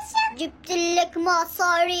جبت لك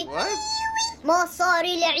مصاري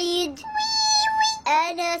مصاري العيد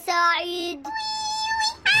أنا سعيد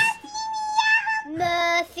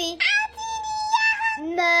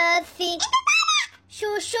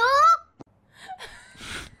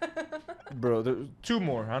Bro, there's 2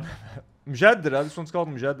 more. مجدرة. This one's called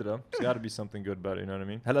مجدرة. It's got to be something good about it, you know what I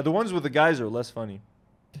mean? هلا the ones with the guys are less funny.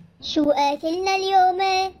 شو أكلنا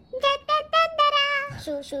اليوم؟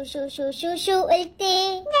 شو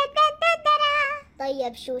قلتي؟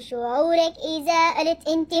 طيب شو شعورك إذا قلت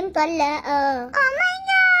أنت مطلقة؟ Oh my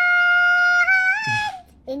God!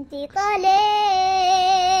 أنت طالق.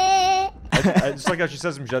 I just like how she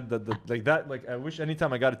says مجدد. Like that, like I wish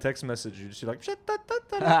anytime I got a text message, you'd just be like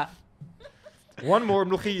مجدد. One more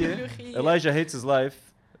ملوخية. Elijah hates his life.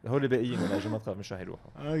 هول باقيين Elijah ما تخاف مش رح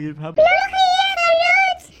يروحوا. ملوخية غيرت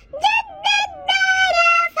جدد دارة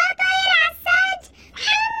فطير عساج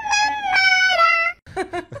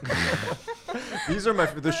These are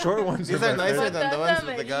the short ones. These are nicer than the ones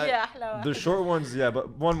with the guy. The short ones, yeah, but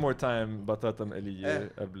one more time. بطاطا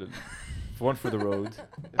مقلية قبل one for the road.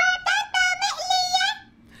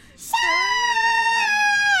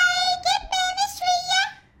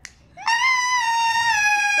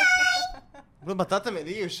 بطاطا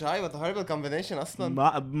مقلية وشاي. What a horrible combination أصلاً.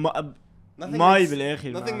 ماي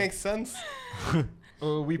بالآخر. Nothing makes sense.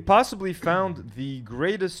 We possibly found the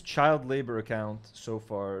greatest child labor account so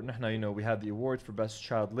far. نحنا, you know, we had the award for best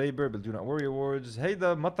child labor, but Do Not Worry Awards.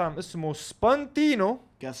 هيدا مطعم اسمه Spontino.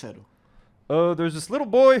 كسروا. There's this little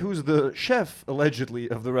boy who's the chef, allegedly,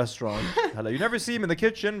 of the restaurant. You never see him in the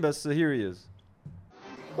kitchen, but here he is.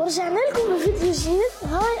 ورجعنا لكم بفيديو جديد.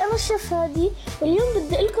 هاي أنا الشيف هادي، واليوم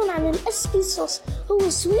بدي لكم عن الأسبي صوص. هو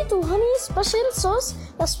سويت وهني سبيشال صوص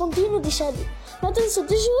لسبونتينو دي شادي. ما تنسوا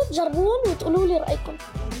تجوا تجربون وتقولوا لي رأيكم.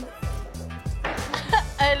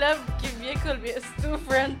 I love كيف بياكل بيقصدوه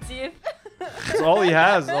front teeth. That's all he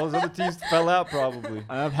has. All his other teeth fell out probably.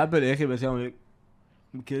 أنا بحب الأخي بس يعمل هيك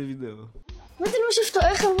بكل فيديو. مثل ما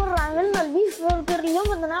شفتوا آخر مرة عملنا البيف برجر، اليوم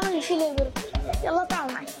بدنا نعمل الفيليه برجر. يلا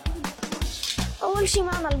تعالوا معي. أول شي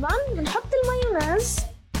معنا البان، بنحط المايونيز.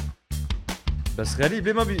 بس غريب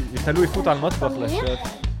ليه ما بيخلوه يفوت على المطبخ للشيف.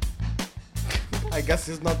 I guess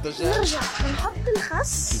he's not the chef. نرجع بنحط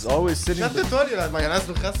الخس. He's always sitting. شفت توري المايونيز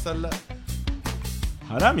بالخس هلا.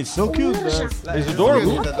 حرام he's so cute. He's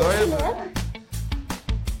adorable.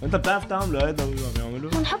 أنت بتعرف تعمله هيدا اللي عم يعمله؟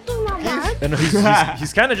 بنحطهم مع بعض. And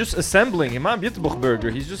he's kind of just assembling. ما عم بيطبخ burger.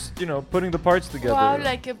 He's just, you know, putting the parts together. Wow,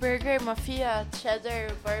 like a burger ما فيها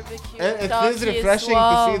cheddar, barbecue, It feels refreshing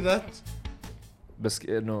to see that. بس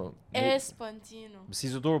no. Spontino. But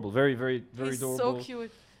he's adorable. Very, very, very He's adorable. so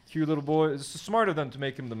cute. Cute little boy. It's smart of them to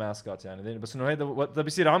make him the mascot يعني. بس إنه هيدا وقت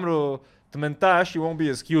بيصير عمره 18 he won't be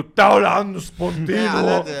as cute. تعال عنده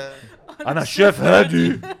سبونتينو. أنا شيف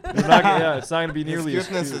هادي. Yeah, it's not gonna be nearly as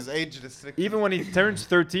cuteness cute. is age restricted. Even when he turns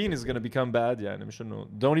 13 is gonna become bad يعني مش إنه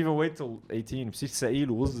don't even wait till 18 بصير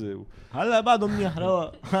ثقيل وغزة. هلا بعده منيح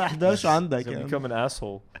رواق. 11 عندك. He's gonna become an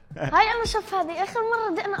asshole. هاي أنا شيف هادي، آخر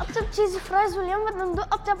مرة دقنا أطيب تشيزي فرايز، واليوم بدنا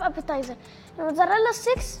ندوق أطيب أبيتايزر. الموتزاريلا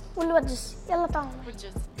ستيكس والوجس. يلا تعالوا.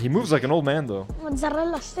 He moves like an old man though.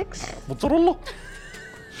 موتزاريلا ستيكس. موتزاريلا.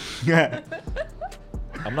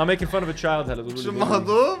 I'm not making fun of a child هلا. شو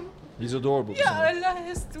مهضوم؟ He's adorable. يا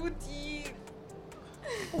الله his two teeth.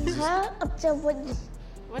 ها أطيب وجس.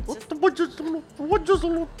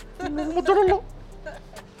 موتزاريلا.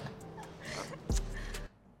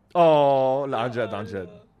 Oh لا عن جد عن جد.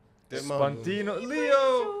 سبونتينو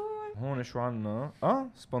ليو. هون شو عنا؟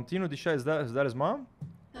 سبونتينو دي شاي. is that his mom?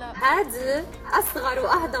 لا هادي أصغر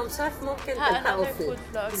وأهدم شيف ممكن تلحقوا فيه.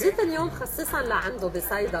 جيت اليوم خصيصا لعنده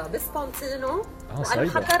بصيدا بسبونتينو وأنا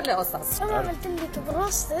محضر لي قصص. أنا عملت لك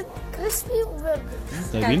بروستد كريسبي وبرجر.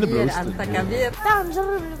 طيبين كبير أنت كبير. تعال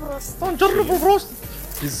نجرب البروستد. نجرب البروست.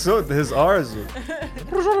 He's so his R's.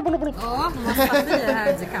 مصطفية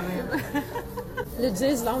هادي كمان.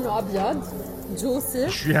 الدجاج لونه أبيض جوسي.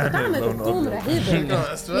 شو يعني بتعمل لونه بطوم أبيض؟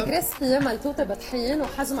 رهيبة. الكريسبي ملتوتة بطحين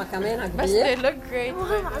وحجمها كمان بس كبير. they look great.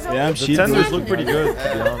 The tenders look pretty good to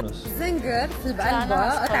be honest. زنجر في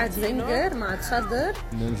بقلبها قطعة زنجر مع تشدر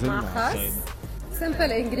مع خس.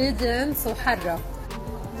 simple ingredients وحرة.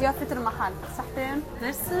 ضيافة المحل. صحتين؟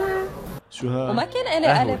 ميرسي. شو ها؟ وما كان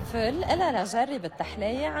إلي قلب فل إلا لجرب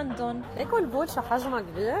التحلية عندهم. ليكوا البول شو حجمها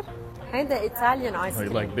كبير. هيدا إيطاليان آيس You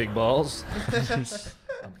كريم. like big balls?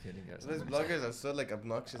 I'm kidding guys. These bloggers are so like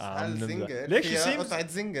obnoxious. Like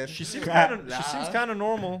she seems kind of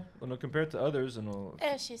normal, you know, compared to others, you know.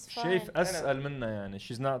 Yeah, she's fine. شايف أسأل منها يعني.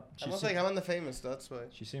 She's not. She's like I'm famous. That's why.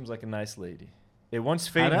 She seems like a nice lady. Once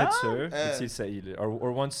fame hits her, بتصير ثقيلة.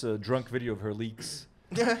 Or once a drunk video of her leaks.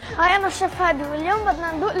 هاي أنا الشيف هادي، واليوم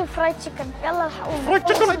بدنا ندوق الفرايد تشيكن. يلا الحقونا. فرايد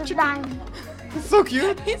تشيكن. He's so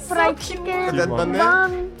cute. فرايد تشيكن.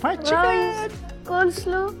 بان. فرايد تشيكن. كول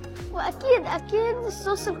سلو. وأكيد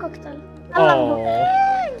الصوص الكوكتيل. يلا ندوق.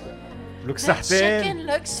 لوك The سحتين. chicken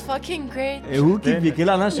looks fucking great. هو كيف بياكل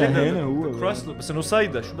على شهينة هو. كراست بس انه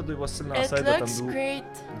صيدا شو بده يوصلنا على It صيدا looks تندوق.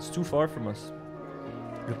 great. It's too far from us.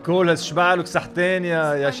 الكول هالشبع لك سحتين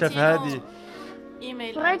يا شيف هادي.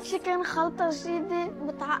 Email. فرايد تشيكن خلطة جديدة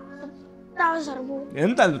تعالوا جربوه.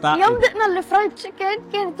 انت اللي بتعقد. اليوم دقنا الفرايد تشيكن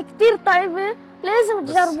كانت كتير طيبة لازم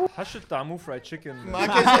تجربوه. حشت طعموه فرايد تشيكن.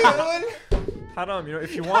 معك شيء تقول؟ حرام, you know,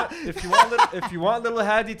 if you want little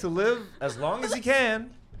Hadi to live as long as he can,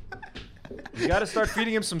 you gotta start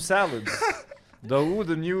feeding him some salads.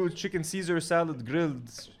 The new chicken Caesar salad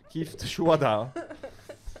grilled. كيف شو وضعه?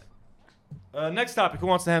 Next topic. Who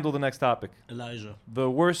wants to handle the next topic? Elijah. The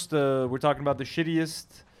worst. We're talking about the shittiest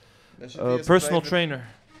personal trainer.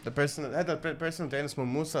 The هذا personal trainer اسمه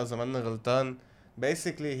موسى إذا ماني غلطان.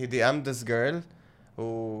 Basically he DM'd this girl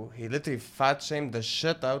who he literally fat shamed the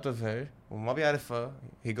shit out of her وما بيعرفها.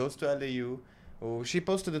 He goes to LAU و she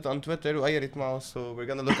posted it on Twitter وغيرت معه, so we're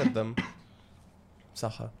gonna look at them.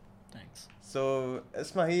 صح. Thanks. So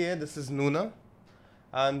اسمها هي, this is Nuna,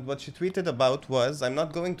 and what she tweeted about was, I'm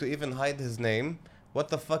not going to even hide his name. What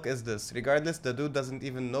the fuck is this? Regardless, the dude doesn't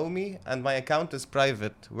even know me and my account is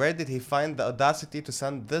private. Where did he find the audacity to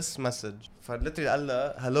send this message? فلiterally قال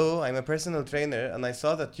لها, hello, I'm a personal trainer and I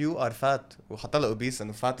saw that you are fat. وحط لها obese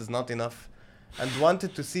and fat is not enough. And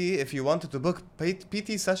wanted to see if you wanted to book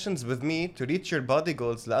PT sessions with me to reach your body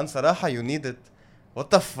goals. لأن صراحة you need it. What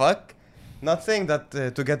the fuck? Not saying that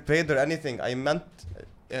to get paid or anything. I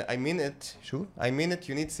mean it. شو? I mean it.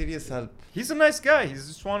 You need serious help. He's a nice guy. He's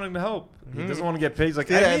just wanting to help. He doesn't want to get paid. He's like,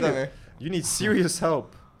 I need it. You need serious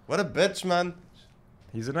help. What a bitch, man.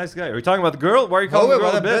 He's a nice guy. Are you talking about the girl? Why are you calling the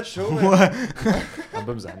girl a bitch? I'm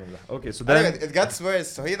بمزح. Okay, so then it gets worse.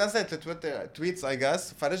 So هي نزلت لتويتر tweets I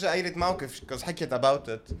guess. فرجع قايلت موقف because حكيت about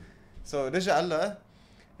it. So رجع قال لها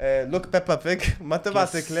look Peppa Pig ما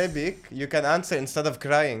تبعت كلابك. You can answer instead of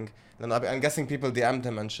crying. لأنه I'm guessing people DM'd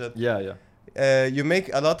him and shit. Yeah. You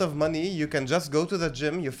make a lot of money. You can just go to the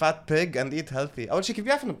gym, you fat pig, and eat healthy. أول شيء كيف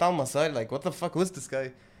بيعرف إنه بتاعه مصاري? Like what the fuck? Who's this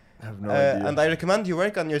guy? I have no idea. And I recommend you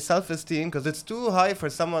work on your self-esteem because it's too high for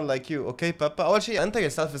someone like you. Okay, Peppa. أول شيء أنت your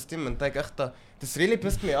self-esteem منتك أخطأ. This really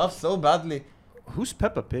pissed me off so badly. Who's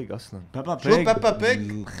Peppa Pig أصلاً? Peppa Pig. شو Peppa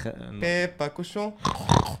Pig? Peppa كوشو.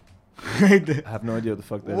 I have no idea what the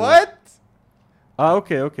fuck that is. What?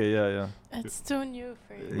 Okay, yeah. It's too new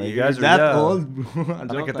for you. You guys are that yeah. old, bro.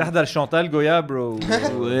 أنا كنت أحضر شانتال جويا bro.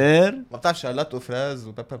 Where? ما بتعرف شغلات وفراز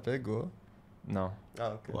وبيبا بيج و No.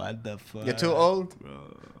 Okay. What the fuck? You're too old?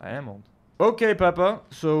 I am old. Okay, Peppa.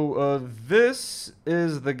 So this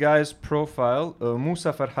is the guy's profile.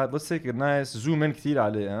 Musa Farhat. Let's take a nice zoom in كتير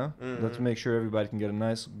عليه, huh? Let's make sure everybody can get a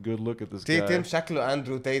nice, good look at this guy. Tim شكله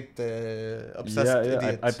Andrew Tate obsessed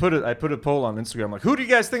idiot. I put a poll on Instagram like, who do you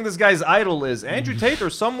guys think this guy's idol is? Andrew Tate or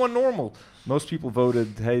someone normal? Most people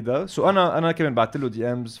voted هيدا. So أنا كمان بعت له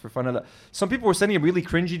DMs for fun. Some people were sending him really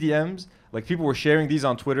cringy DMs. Like people were sharing these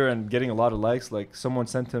on Twitter and getting a lot of likes. Like someone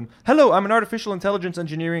sent him, hello, I'm an artificial intelligence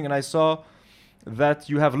engineering and I saw that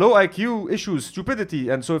you have low IQ issues, stupidity.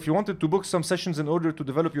 And so if you wanted to book some sessions in order to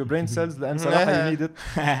develop your brain cells, لأن صراحة you need it.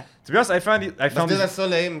 To be honest, I found these so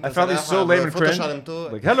lame and cringe.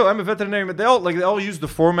 Like, hello, I'm a veterinarian. They all use the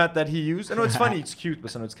format that he used. I know it's funny, it's cute,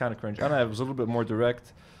 but it's kind of cringe. And I was a little bit more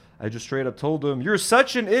direct. I just straight up told him, you're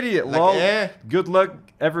such an idiot, lol. Good luck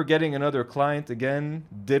ever getting another client again,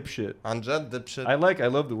 dipshit. عن جد dipshit. I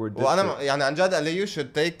love the word dipshit. وأنا يعني عن جد قال you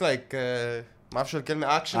should take like ما أعرف شو الكلمة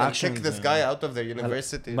action and kick this guy out of their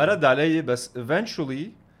university. ما رد علي بس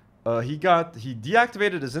eventually he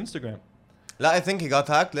deactivated his Instagram. لا, I think he got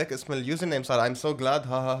hacked. like اسم الusername صار I'm so glad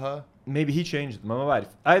ha. Maybe he changed. ما بعرف.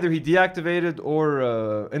 Either he deactivated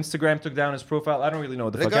or Instagram took down his profile. I don't really know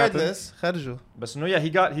what the fuck happened. Regardless, خرجوا. But no, yeah, he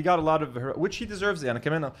got a lot of her, which he deserves. يعني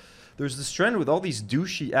كمان there's this trend with all these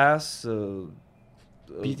douchey ass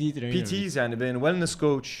PTs يعني بين wellness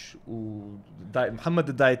coach ومحمد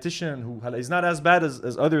the dietitian who he's not as bad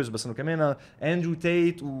as others بس إنه كمان Andrew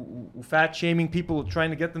Tate و fat shaming people trying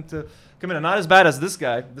to get them to كمان not as bad as this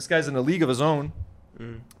guy. This guy's in a league of his own.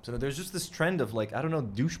 So there's just this trend of like, I don't know,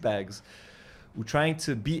 douchebags who trying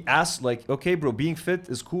to be ass like, okay, bro, being fit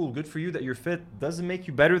is cool. Good for you that you're fit. Doesn't make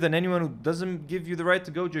you better than anyone who doesn't give you the right to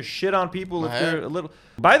go just shit on people if they're a little.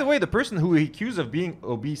 By the way, the person who he accused of being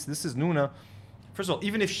obese, this is Nuna. First of all,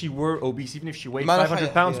 even if she were obese, even if she weighed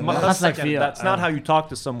 500 pounds, that's not how you talk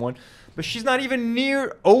to someone. But she's not even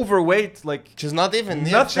near overweight. Like she's not even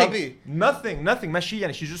near chubby. Nothing. Mashi,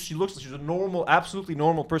 she looks like she's a normal, absolutely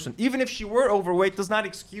normal person. Even if she were overweight, does not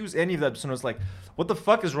excuse any of that. So it's like, what the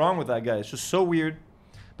fuck is wrong with that guy? It's just so weird.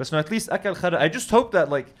 But no, at least I just hope that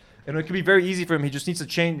like, it could be very easy for him. He just needs to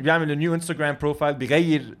change. بيعمل a new Instagram profile.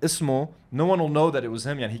 بيغير اسمه. No one will know that it was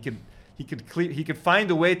him. يعني he he could find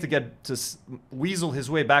a way to weasel his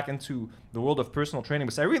way back into the world of personal training.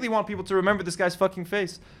 But I really want people to remember this guy's fucking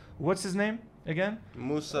face. What's his name again?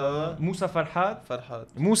 Musa Farhat.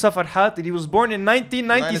 Musa Farhat. He was born in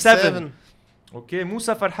 1997. Okay,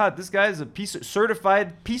 Musa Farhat. This guy is a certified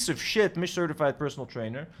piece of shit, مش certified personal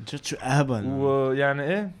trainer. شو اهبل. ويعني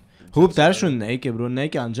ايه؟ هو بتعرف شو النايكي برو؟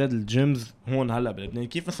 النايكي عن جد الجيمز هون هلا بلبنان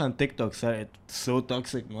كيف مثلا تيك توك صارت سو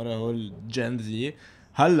توكسيك مرة هو الجين زي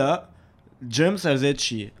هلا الجيم صار زيت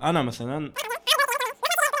شيء. انا مثلا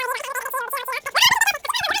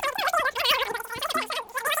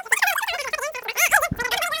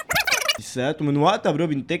ومن وقتها برو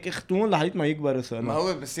بنتك اختون لحد ما يكبروا سنة. ما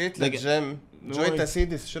هو بسيت للجيم جوي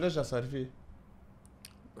تاسيديس شو رجع صار فيه؟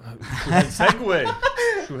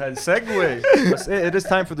 شو هالسيجواي بس it is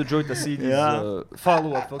time for the Joy Tassidis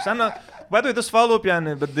follow up folks. أنا by the way this follow up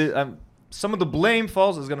يعني بدي some of the blame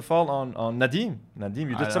is going to fall on Nadim. Nadim,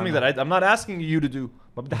 you did something that I'm not asking you to do.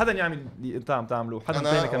 ما بدي حدا يعمل اللي انت عم تعمله. حدا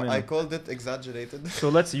ثاني كمان. I called it exaggerated. So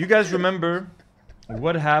let's see. You guys remember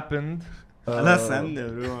what happened?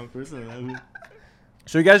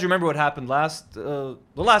 So you guys remember what happened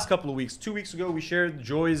the last couple of weeks. 2 weeks ago we shared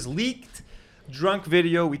Joy's leaked drunk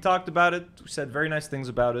video. We talked about it. We said very nice things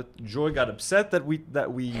about it. Joy got upset that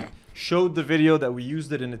we showed the video, that we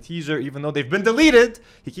used it in a teaser, even though they've been deleted.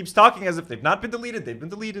 He keeps talking as if they've not been deleted. They've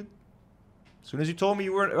been deleted. As soon as you told me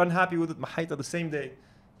you weren't unhappy with it, Mahaita the same day.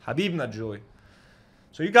 Habibna Joy.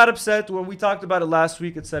 So you got upset when we talked about it last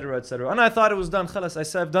week, etc., etc. And I thought it was done. Khalas, I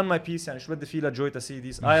said I've done my piece. Yani shwed defila Joy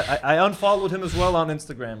Tassidis. I unfollowed him as well on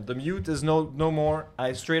Instagram. The mute is no more.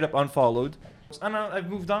 I straight up unfollowed. And I've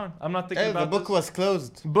moved on. I'm not thinking about the book was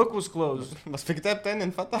closed. Book was closed. بس في كتاب تاني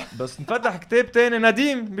انفتح. بس انفتح كتاب تاني.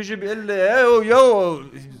 نديم بيجي بيقول لي yo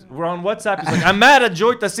we're on WhatsApp. He's like I'm mad at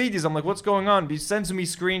Joy Tassidis. I'm like what's going on? He sends me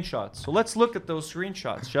screenshots. So let's look at those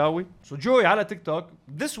screenshots, shall we? So Joy على TikTok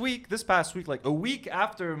this past week, like a week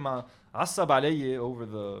after ما عصب علي over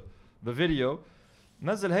the video,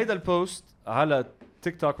 نزل هيدا البوست على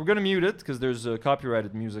TikTok. We're gonna mute it because there's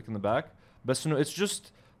copyrighted music in the back. But no, it's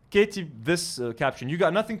just Katie, this caption: you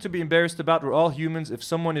got nothing to be embarrassed about. We're all humans. If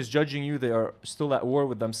someone is judging you, they are still at war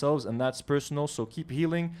with themselves, and that's personal. So keep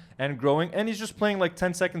healing and growing. And he's just playing like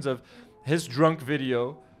 10 seconds of his drunk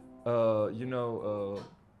video,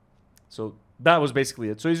 so that was basically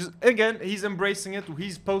it. So he's embracing it.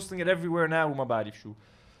 He's posting it everywhere now.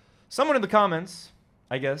 Someone in the comments,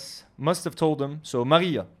 I guess, must have told him. So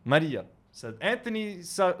Maria said, Anthony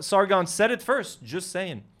Sargon said it first. Just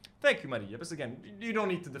saying. Thank you, Maria. But again, you don't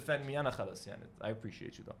need to defend me. I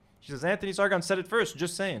appreciate you, though. She says, Anthony Sargon said it first.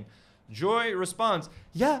 Just saying. Joy responds,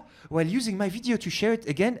 yeah, while using my video to share it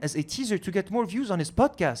again as a teaser to get more views on his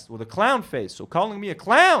podcast with a clown face. So calling me a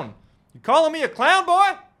clown. You calling me a clown,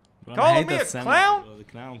 boy? Calling me a clown? The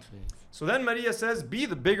clown face. So then Maria says, be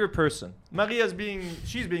the bigger person.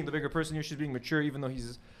 She's being the bigger person here. She's being mature, even though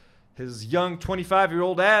his young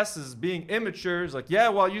 25-year-old ass is being immature. He's like, yeah,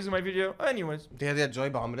 while using my video. Anyways. Joy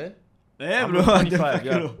بعمره? Yeah, bro. 25,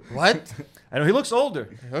 yeah. What? I know, he looks older.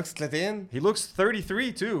 He looks 30. He looks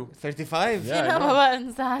 33 too. 35? Yeah,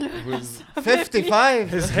 I 55.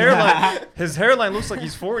 His hairline looks like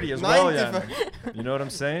he's 40 as well. Yeah. You know what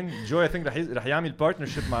I'm saying? Joy, I think رح يعمل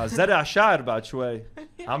partnership مع زرع شعر بعد شوي.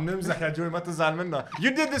 عم نمزح يا جوي ما تزعل منا.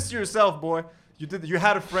 You did this to yourself, boy. You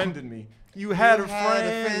had a friend in me. You had a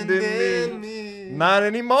friend in me. Not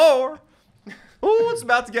anymore. Ooh, it's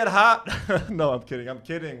about to get hot. No, I'm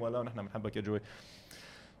kidding. والله نحن بنحبك يا جوي.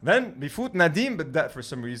 Then بفوت نديم بالدق for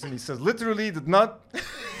some reason. He says literally did not.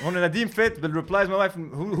 هون نديم فات بالreplies my wife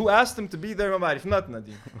who asked him to be there ما بعرف. Not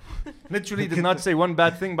نديم. Literally did not say one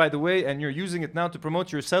bad thing by the way, and you're using it now to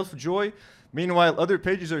promote yourself, Joy. Meanwhile, other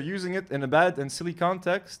pages are using it in a bad and silly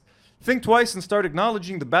context. Think twice and start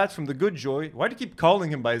acknowledging the bad from the good, Joy. Why do you keep calling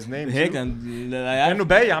him by his name? كأنه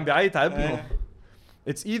باي عم بيعيط على ابنه.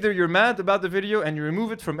 It's either you're mad about the video and you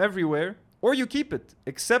remove it from everywhere, or you keep it.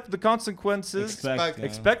 Accept the consequences.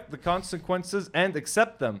 Expect the consequences and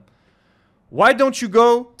accept them. Why don't you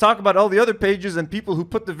go talk about all the other pages and people who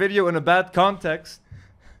put the video in a bad context?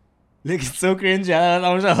 Look, it's so cringe. I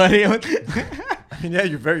mean, yeah,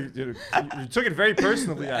 you took it very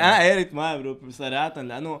personally. أنا قريت معه برو بصراحة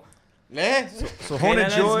لأنه ليه؟ So Hona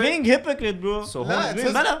Joy being hypocrite, bro. So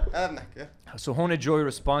Hona Joy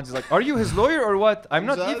responds, he's like, are you his lawyer or what? I'm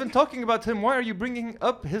not even talking about him. Why are you bringing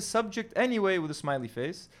up his subject anyway with a smiley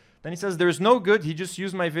face? Then he says, there's no good. He just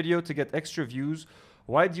used my video to get extra views.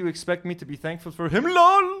 Why do you expect me to be thankful for him?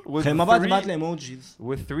 LOL! With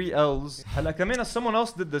 3 L's. هلا كمان someone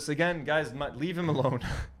else did this. Again, guys, leave him alone.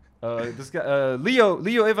 This guy,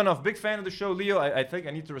 Leo Ivanov, big fan of the show. Leo, I think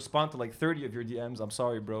I need to respond to like 30 of your DMs. I'm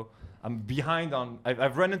sorry, bro. I'm behind on.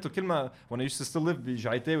 I've run into كلمة when I used to still live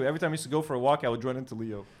بجعيتاوي. Every time I used to go for a walk, I would run into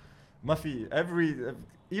Leo. Muffy,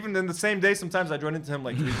 even in the same day, sometimes I'd run into him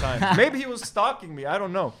like 3 times. Maybe he was stalking me, I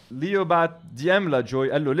don't know. Leo بعت DM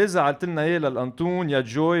لجوي قال له ليه زعلت لنا ايه للأنطون يا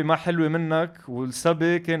جوي ما حلوة منك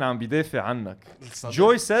والصبي كان عم بيدافع عنك.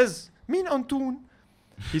 Joy says مين أنطون?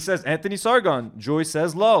 He says Anthony Sargon. Joy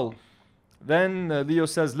says lol. Then Leo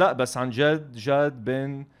says لا بس عن جد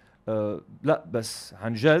بين لا بس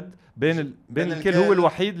عن جد بين الكل هو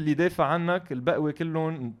الوحيد اللي دافع عنك البقوة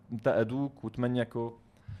كلهم انتقدوك وتمنيكوا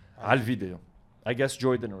على الفيديو. I guess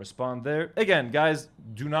Joy didn't respond there. Again, guys,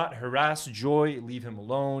 do not harass Joy. Leave him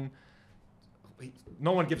alone.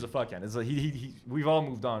 No one gives a fuck. And we've all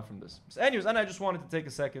moved on from this. So anyways, and I just wanted to take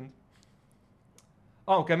a second.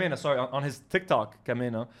 Oh, Kamena, sorry. On his TikTok,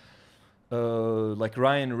 Kamena, like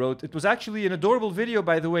Ryan wrote, it was actually an adorable video,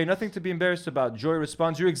 by the way. Nothing to be embarrassed about. Joy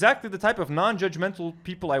responds, you're exactly the type of non-judgmental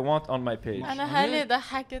people I want on my page. أنا هالي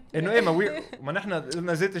ضحكت. إنه إيه ما نحن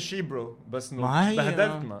قلنا زيت الشي برو بس إنه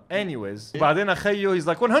بهدلتنا. Anyways. بعدين خيو he's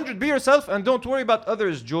like 100 be yourself and don't worry about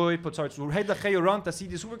others. Joy puts hearts. وهيدا خيو ران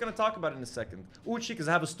تاسيديس who we're gonna talk about in a second. قول شي because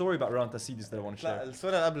I have a story about ران تاسيديس that I want to share. لا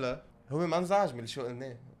الصورة اللي قبلها هو ما انزعج من اللي شو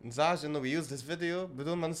قلناه. انزعج إنه we use this video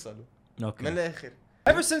بدون ما نسأله. من الآخر.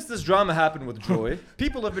 Ever since this drama happened with Joy,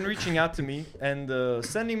 people have been reaching out to me and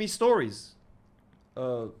sending me stories.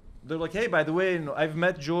 They're like, hey, by the way, I've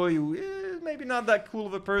met Joy, who maybe not that cool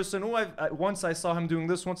of a person. Oh, once I saw him doing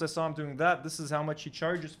this, once I saw him doing that. This is how much he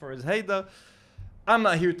charges for his Hayda. I'm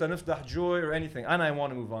not here to nifdah Joy or anything. And I want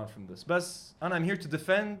to move on from this. And I'm here to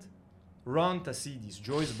defend Ron Tassidis,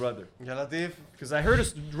 Joy's brother. Because I heard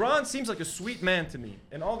Ron seems like a sweet man to me.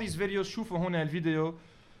 In all these videos, شوفوا هنا الفيديو.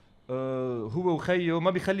 هو وخيو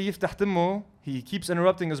ما بيخلي يفتح تمه. He keeps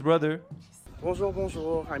interrupting his brother.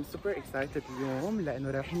 Bonjour. I'm super excited اليوم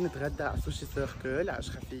لأنه رايحين نتغدى على سوشي سيركل على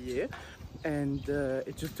خفية. And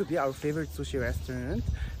it used to be our favorite sushi restaurant.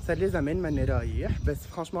 صار لي زمان ماني رايح بس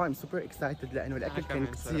franchement I'm super excited لأنه الأكل كان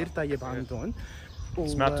كثير طيب عندهم.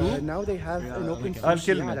 سمعتوا؟ Now they have an open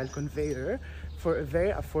sushi على الconveyor for a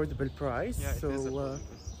very affordable price. So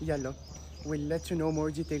يلا. We'll let you know more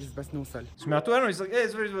details بس نوصل. سمعتوا أنا he's like hey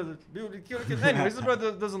it's very anyways his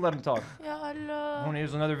brother doesn't let him talk. يا الله.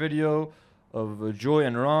 Here's another video of Joy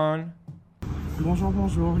and Ron.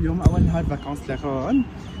 Bonjour. اليوم أول نهار فاكانس لرون.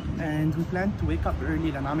 And we plan to wake up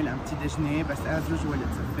early لنعمل un petit déjeuner بس as usual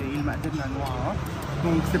it's a fail ما قدرنا نوعى.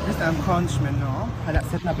 Donc c'est plus un brunch maintenant. هلا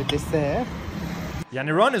صرنا بالديسير.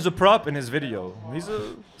 يعني Ron is a prop in his video. He's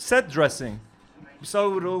a set dressing.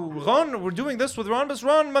 So Ron, we're doing this with Ron, but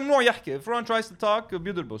Ron ممنوع يحكي. If Ron tries to talk,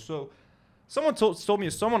 بيضربه. So someone told me,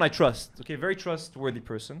 someone I trust, okay, very trustworthy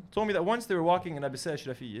person, told me that once they were walking in أبساء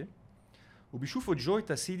شرفية وبيشوفوا جوي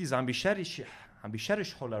تاسيديز عم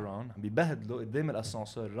بيشرش حول ران عم بيبهدله قدام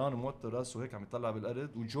الاسانسير. ران موطي راسه هيك عم يطلع بالارض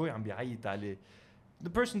وجوي عم بيعيط عليه. The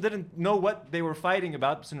person didn't know what they were fighting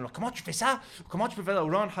about. بس انه comment tu fais ça? Comment tu peux faire ça?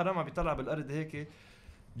 وران حرام عم بيطلع بالارض هيك.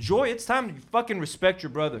 Joy, it's time you fucking respect your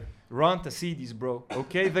brother. Ron Tassidis, bro.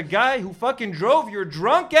 Okay? The guy who fucking drove your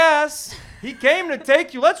drunk ass. He came to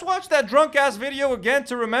take you. Let's watch that drunk ass video again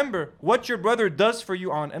to remember what your brother does for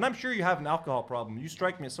you on. And I'm sure you have an alcohol problem. You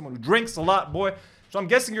strike me as someone who drinks a lot, boy. So I'm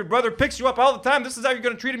guessing your brother picks you up all the time. This is how you're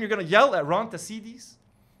going to treat him. You're going to yell at Ron Tassidis.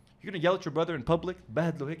 You're going to yell at your brother in public.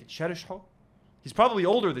 He's probably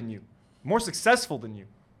older than you. More successful than you.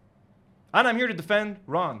 And I'm here to defend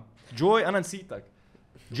Ron. Joy, أنا نسيتك.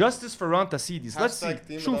 Justice for Ron Tassidis. Let's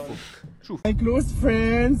see. شوفوا. My close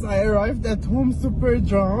friends, I arrived at home super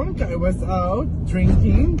drunk. I was out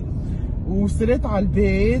drinking. وصلت على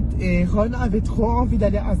البيت. هون avait trop envie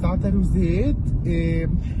d'aller à زعتر وزيت.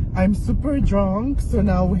 I'm super drunk, so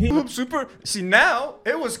now super. See, now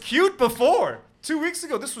it was cute before. 2 weeks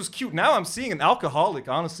ago, this was cute. Now I'm seeing an alcoholic.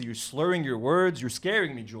 Honestly, you're slurring your words. You're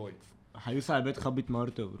scaring me, Joy.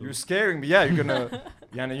 You're scaring me. Yeah, you're gonna.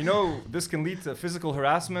 You know, this can lead to physical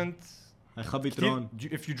harassment.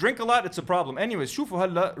 If you drink a lot, it's a problem. Anyways, شوفوا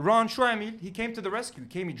هلا Ron شو عمل? He came to the rescue.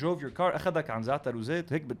 He drove your car. أخذك عن زعتر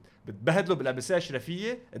وزيت. هيك بتبهدله بالأبساء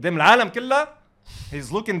الشرفية قدام العالم كلها.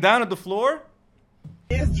 He's looking down at the floor.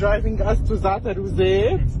 He is driving us to زعتر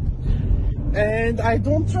وزيت. And I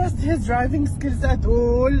don't trust his driving skills at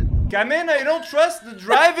all. Kamena, you don't trust the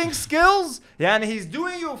driving skills? Yeah, and he's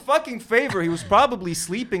doing you a fucking favor. He was probably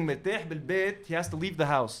sleeping مرتاح بالبيت. He has to leave the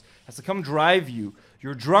house. He has to come drive you.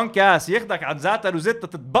 Your drunk ass. ياخدك عن زعتر وزيت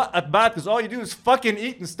تتبقى بعد because all you do is fucking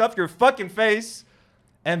eat and stuff your fucking face.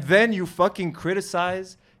 And then you fucking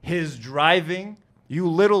criticize his driving. You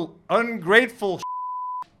little ungrateful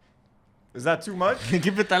Is that too much?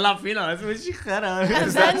 كيف بتطلع فينا بس مش خرا.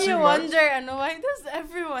 And then you wonder, and why does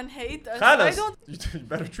everyone hate us? خلص. I don't. You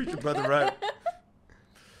better treat your brother right.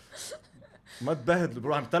 ما تبهدل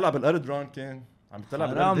برو عم تطلع بالارض ران كان. عم تطلع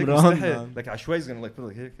بالارض هيك مستحي. لك عشوائي gonna like put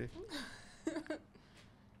like هيك.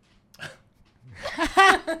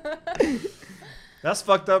 That's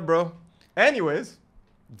fucked up, bro. Anyways,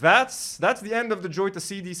 that's the end of the Joy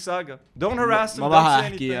Tassidis saga. Don't harass him. ما Don't راح say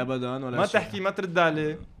احكي anything. ابدا ولا ما شيء. تحكي ما ترد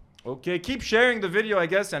عليه. Okay, keep sharing the video, I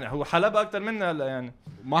guess. يعني هو حلبة أكتر منا هلا يعني.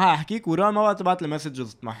 ما هحكيك وران ما تبعت لي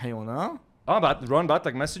مسجز تمحيهم ها؟ رون بعت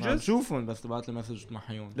لك مسجز؟ شوفهم بس تبعت لي مسج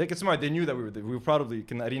تمحيهم. ليك اسمع they knew that we were probably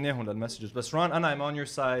كنا قريناهم للمسجز بس رون أنا I'm on your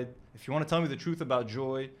side. If you want to tell me the truth about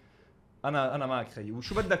Joy أنا معك خيي.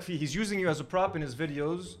 وشو بدك فيه? He's using you as a prop in his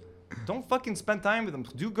videos. Don't fucking spend time with him.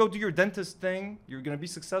 Go do your dentist thing. You're gonna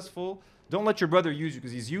be successful. Don't let your brother use you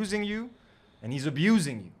because he's using you and he's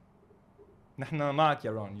abusing you. نحن معك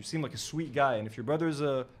يا رون. You seem like a sweet guy, and if your brother's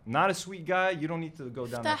not a sweet guy, you don't need to go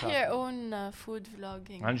down that path. افتح your own food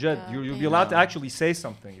vlogging. عن جد, you'll be allowed to actually say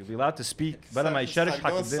something. You'll be allowed to speak. بدل ما يشرش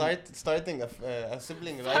حق الدنيا. Starting a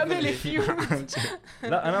sibling family rivalry. feud.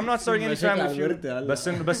 لا, and I'm not starting any family feud.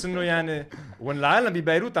 بس إنه يعني when العالم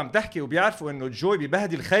ببيروت عم تحكي وبيعرفوا إنه جوي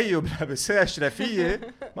ببهدل خيه وبلبسها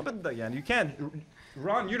أشرفية ما بدك يعني you can't.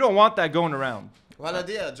 Ron, you don't want that going around. ولا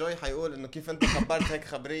دقيقة جوي حيقول انه كيف انت خبرت هيك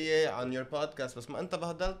خبرية عن your podcast بس ما انت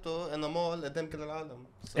بهدلته انه مول قدام كل العالم.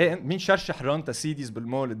 ايه مين شرشح رون تاسيديس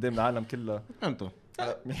بالمول قدام العالم كلها؟ انتو.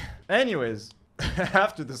 Anyways,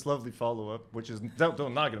 after this lovely follow-up, which is not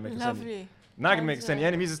gonna make us any, not gonna make us any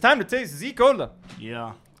enemies, it's time to taste Z Cola.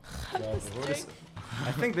 Yeah.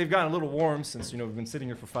 I think they've gotten a little warm since we've been sitting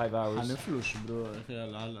here for 5 hours. هنفلوش برو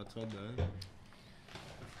هلا تفضل.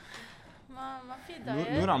 ما في دايت.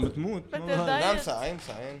 نور عم بتموت. لا مساعين.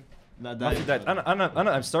 لا ما في دايت.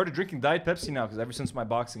 أنا I've started drinking Diet Pepsi now because ever since my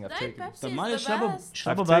boxing I've taken. طب ما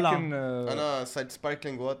شربوا بلع. أنا said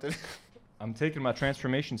sparkling water. I'm taking my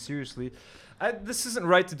transformation seriously. This isn't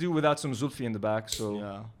right to do without some Zulfi in the back, so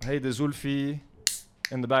hey the Zulfi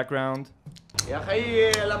in the background. يا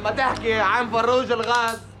خيي لما تحكي عن فروج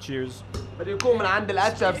الغاز. Cheers. بده يكون من عند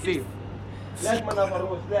الاتش اف سي. ليك منا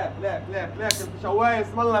فروج ليك انت شوايه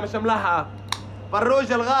اسم الله مش ملحقه.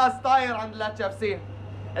 فروج الغاز طاير عند الاتش اف سي.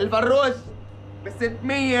 الفروج ب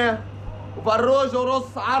 600 وفروج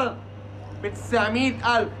ونص عرض ب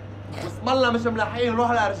 900,000 واسم الله مش ملحقين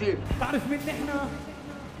روح لارجيل. تعرف مين نحن؟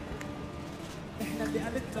 نحن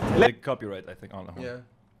اللي قالت copyright I think on the home.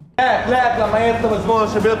 ليك لما يطلب زبون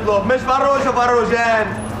شو بيطلب مش فروج وفروجين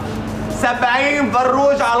 70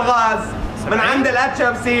 فروج على الغاز من عند الاتش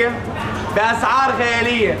اف سي باسعار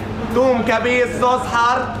خياليه توم كبيس صوص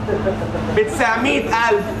حار ب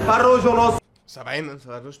 900,000 فروج ونص 70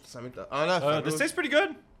 فروج 900,000 لا This tastes pretty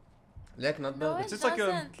good. ليك not bad. It's like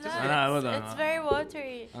أنا أبدا. It's very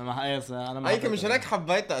watery. أنا ما حقيقة أنا هيك مش هناك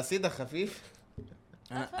حبيتها أسيدها خفيف.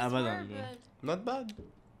 أنا أبدا. Not bad.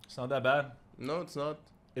 It's not that bad. No, it's not.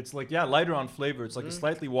 It's like lighter on flavor. It's like a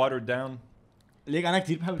slightly watered down. ليك أنا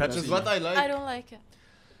كتير بحب. Which is what I like. I don't like it.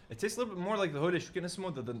 It tastes a little bit more like the hoodish. شو كان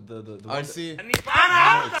اسمه the RC.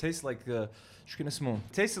 It tastes like شو كان اسمه?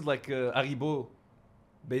 It tasted like Haribo,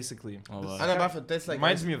 basically. أنا بعرف it tastes like.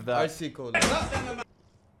 Reminds me of that. RC cola.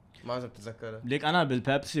 ما عم بتذكرها. ليك أنا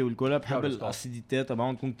بالبيبسي والكولا بحب الأسيديتات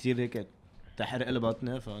تبعهم تكون كتير هيك تحرق لي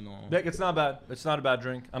بطني فإنه. Like it's not bad. It's not a bad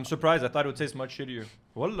drink. I'm surprised. I thought it would taste much shittier.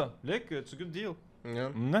 والله ليك it's a good deal.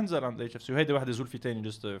 ننزل عند HFC وهيدي واحدة زولفي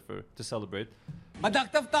تاني just to celebrate. بدك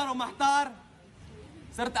تفطر ومحتار؟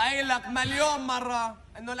 صرت قايل لك مليون مرة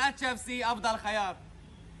إنه الاتش اف سي أفضل خيار.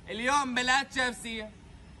 اليوم بالاتش اف سي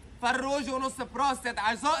فروج ونص بروستت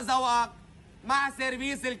على ذوق ذوقك مع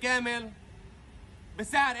سيرفيس الكامل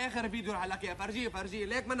بسعر آخر فيديو رح لك إياه. فرجيه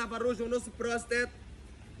ليك منا فروج ونص بروستت.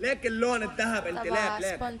 ليك اللون الذهب انت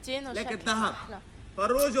ليك الذهب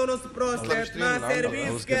فروج ونص بروستت مع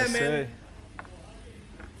سيرفيس كامل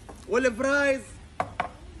والفرايز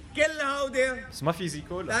كل هودي بس ما في زي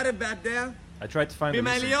كولا. تعرف بقد ايه؟ I tried to find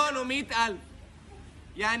بمليون و100,000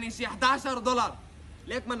 يعني شي $11.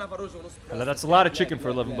 ليك منا فروج ونص بروستت. That's a lot of chicken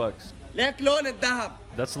for $11. ليك لون الذهب.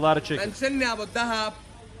 That's a lot of chicken. منشني ابو الذهب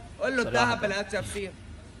قول له الذهب بالاتش اف سي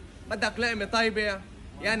بدك لقمه طيبه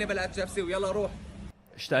يعني بالاتش اف سي ويلا روح.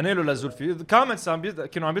 اشتقنا له لزولفي. The comments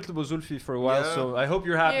كانوا عم بيطلبوا زولفي for a while, so I hope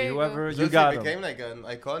you're happy. Whoever you got him. became like an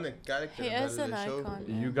iconic character. He is an icon.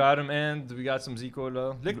 You got him, and we got some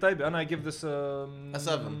Z-Cola. ليك طيب أنا I give this a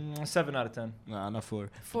 7. 7 out of 10. أنا 4.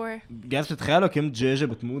 Four. جالس بتخيلوا كم دجاجة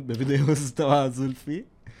بتموت بفيديوز تبع زولفي؟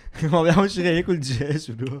 ما بيعملش غير ياكل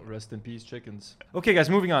دجاج bro. Rest in peace, chickens. Okay, guys,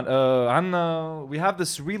 moving on. We have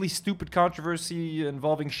this really stupid controversy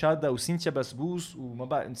involving Chada و Cynthia Basbous وما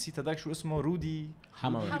بقى نسيت هذاك شو اسمه Rudy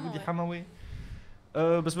Hamaoui.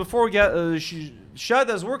 But before we get,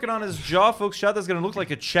 Chada is working on his jaw, folks. Chada's gonna look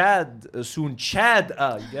like a Chad soon. Chada,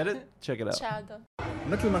 you get it? Check it out. Chada.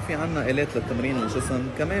 مثل ما في عنا آلات لتمرين الجسم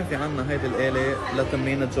كمان في عنا هيدي الآلة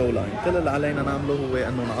لتمرين الجو لاين. كل اللي علينا نعمله هو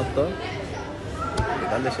انه نعضها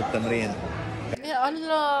يبلش التمرين. يا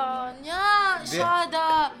الله يا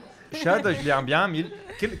شادا. شادا اللي عم بيعمل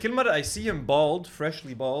كل مرة I see him bald,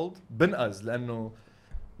 freshly bald, بنقز لأنه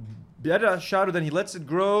بيقرع شعره then he lets it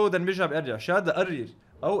grow then بيرجع بيقرع. شادا قرير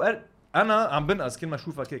أو أنا عم بنقز كل ما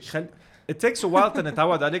أشوفك هيك. It takes a while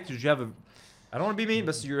تنتعود عليك to have a I don't want to be mean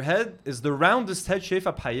بس your head is the roundest head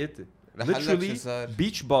شايفها بحياتي. Literally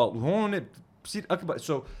beach ball وهون بصير أكبر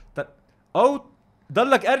so أو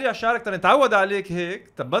ضلك قرع شعرك تنتعود عليك هيك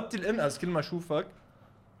تبطل انقز كل ما أشوفك.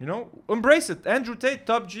 You know, embrace it. Andrew Tate,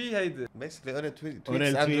 top G, هيدا. Basically, أنا tweets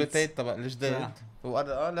Andrew Tate طبعا الجديد. هو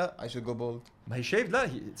قال لا I should go bald. ما he shaved لا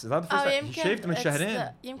it's not the first time. He shaved من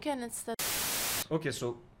شهرين. يمكن Okay,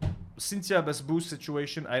 so Cynthia Basbous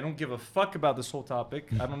situation. I don't give a fuck about this whole topic.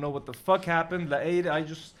 I don't know what the fuck happened. I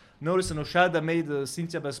just noticed that Chada made the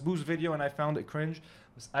Cynthia Basbous video and I found it cringe.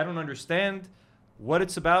 I don't understand what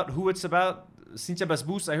it's about, who it's about. Cynthia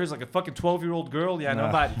Basbous, I hear is like a fucking 12-year-old girl. Yeah,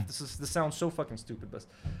 nobody. This sounds so fucking stupid. But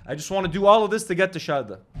I just want to do all of this to get to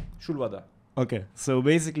Chada. شو الوضع؟ Okay, so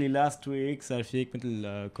basically last week صار في هيك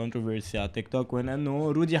مثل controversy على تيك توك وين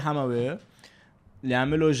انه رودي حماوي اللي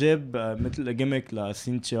عمله جاب مثل جيميك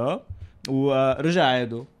لسينتيا ورجع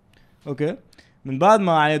عاده. اوكي من بعد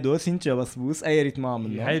ما عاده سينتيا بسبوس قيرت معه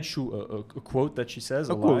منه. هيد شو a quote that she says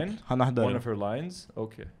a line هنحضرها. one of her lines.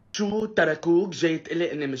 Okay. شو تركوك جاي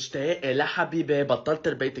تقلي اني مشتاق لا حبيبي بطلت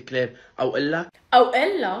ربيت كلاب او قلك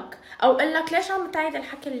ليش عم تعيد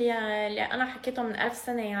الحكي اللي انا حكيته من 1000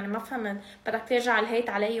 سنه يعني ما فهمت بدك ترجع الهيت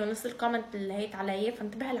علي ونص الكومنت الهيت علي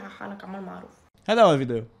فانتبه على حالك عمل معروف. هذا هو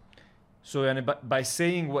الفيديو. So يعني by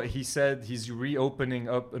saying what he said he's reopening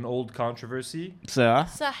up an old controversy. صح.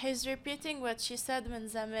 He's repeating what she said من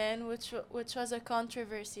زمان which was a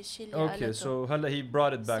controversy الشيء اللي قالته. Okay, so هلا he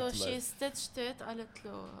brought it back to life. So she stitched it قالت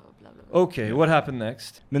له blah blah blah. Okay, what happened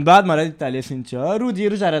next? من بعد ما ردت عليه سينتيا رودي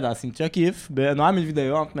رجع رد على سينتيا كيف؟ بانه عامل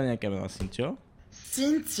فيديو عم تمنى كمان على سينتيا.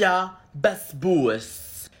 سينتيا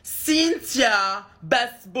بسبوس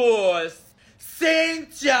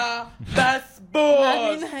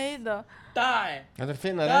مين هيدا؟ تعي هذا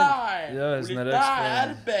فين Yeah, it's not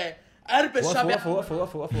قربة شبح.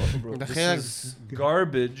 وقفوا bro. This is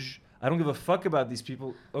garbage. I don't give a fuck about these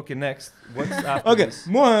people. Okay, next. What's after Okay, this?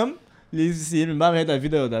 مهم اللي يصير من بعد هيدا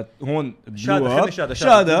الفيديو ده هون شادا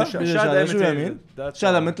شو بيعمل؟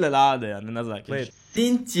 شادا مثل العادة يعني نزل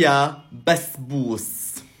سينتيا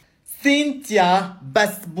بسبوس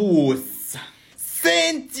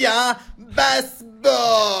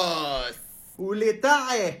ولي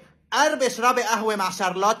تعي قربي اشربي قهوة مع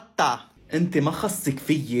شارلوتا. انت ما خصك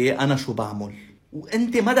فيي انا شو بعمل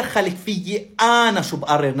وانت ما دخلك فيي انا شو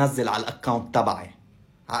بقرر نزل على الاكاونت تبعي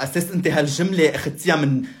على اساس انت هالجملة اخدتيها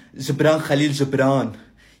من جبران خليل جبران.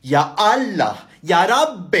 يا الله يا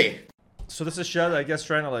ربي. So this is Chada, I guess,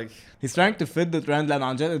 trying to like. He's trying to fit the trend لأنه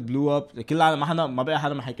عن جد it blew up. كل العالم ما بقى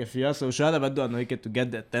حدا ما حكى فيها. So Chada بده إنه هيك to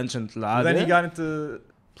get the attention العادة. Then he got into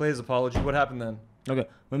play his apology. What happened then? Okay.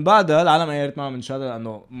 من بعدها العالم قيرت معه من Chada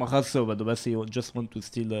لأنه ما خصه بده بس he just want to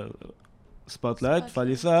steal the spotlight.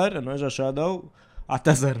 فاللي صار إنه إجا Chada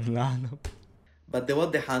واعتذر من العالم. بدي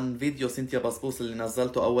اوضح عن فيديو سينتيا بسبوس اللي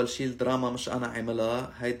نزلته. اول شيء الدراما مش انا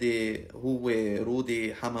عملها، هيدي هو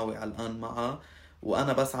رودي حماوي علقان معها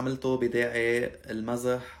وانا بس عملته بداعي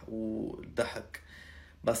المزح والضحك.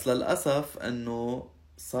 بس للاسف انه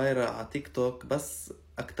صايره على تيك توك بس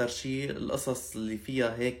اكتر شيء القصص اللي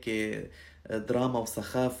فيها هيك دراما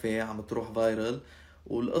وسخافه عم تروح فايرل،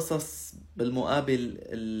 والقصص بالمقابل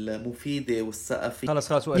المفيده والثقافيه.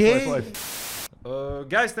 خلص وقف.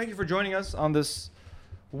 Guys, thank you for joining us on this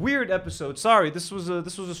weird episode. Sorry, this was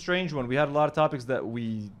a strange one. We had a lot of topics that we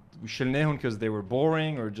shilnehun because they were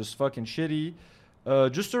boring or just fucking shitty.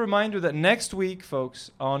 Just a reminder that next week, folks,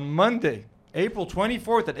 on Monday, April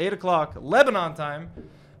 24th at 8 o'clock, Lebanon time,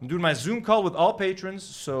 I'm doing my Zoom call with all patrons.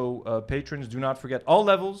 So patrons, do not forget all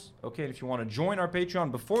levels. Okay, and if you want to join our Patreon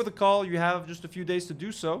before the call, you have just a few days to do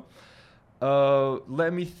so.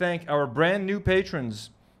 Let me thank our brand new patrons.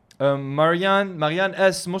 Marianne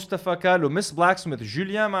S, Mustafa Kalo, Miss Blacksmith,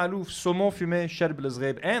 Julien Malouf, Saumon Fumé, Sherb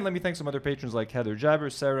Lezghaib, and let me thank some other patrons like Heather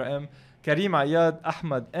Jabber, Sarah M, Karim Ayad,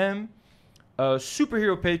 Ahmad M,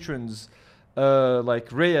 superhero patrons,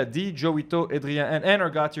 like Rhea D, Joito, Adrien, and our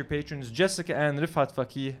God-tier patrons, Jessica and Rifat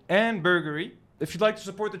Fakih, and Burgery. If you'd like to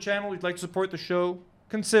support the channel, you'd like to support the show,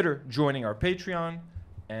 consider joining our Patreon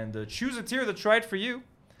and choose a tier that's right for you.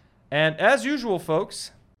 And as usual,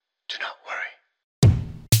 folks, do not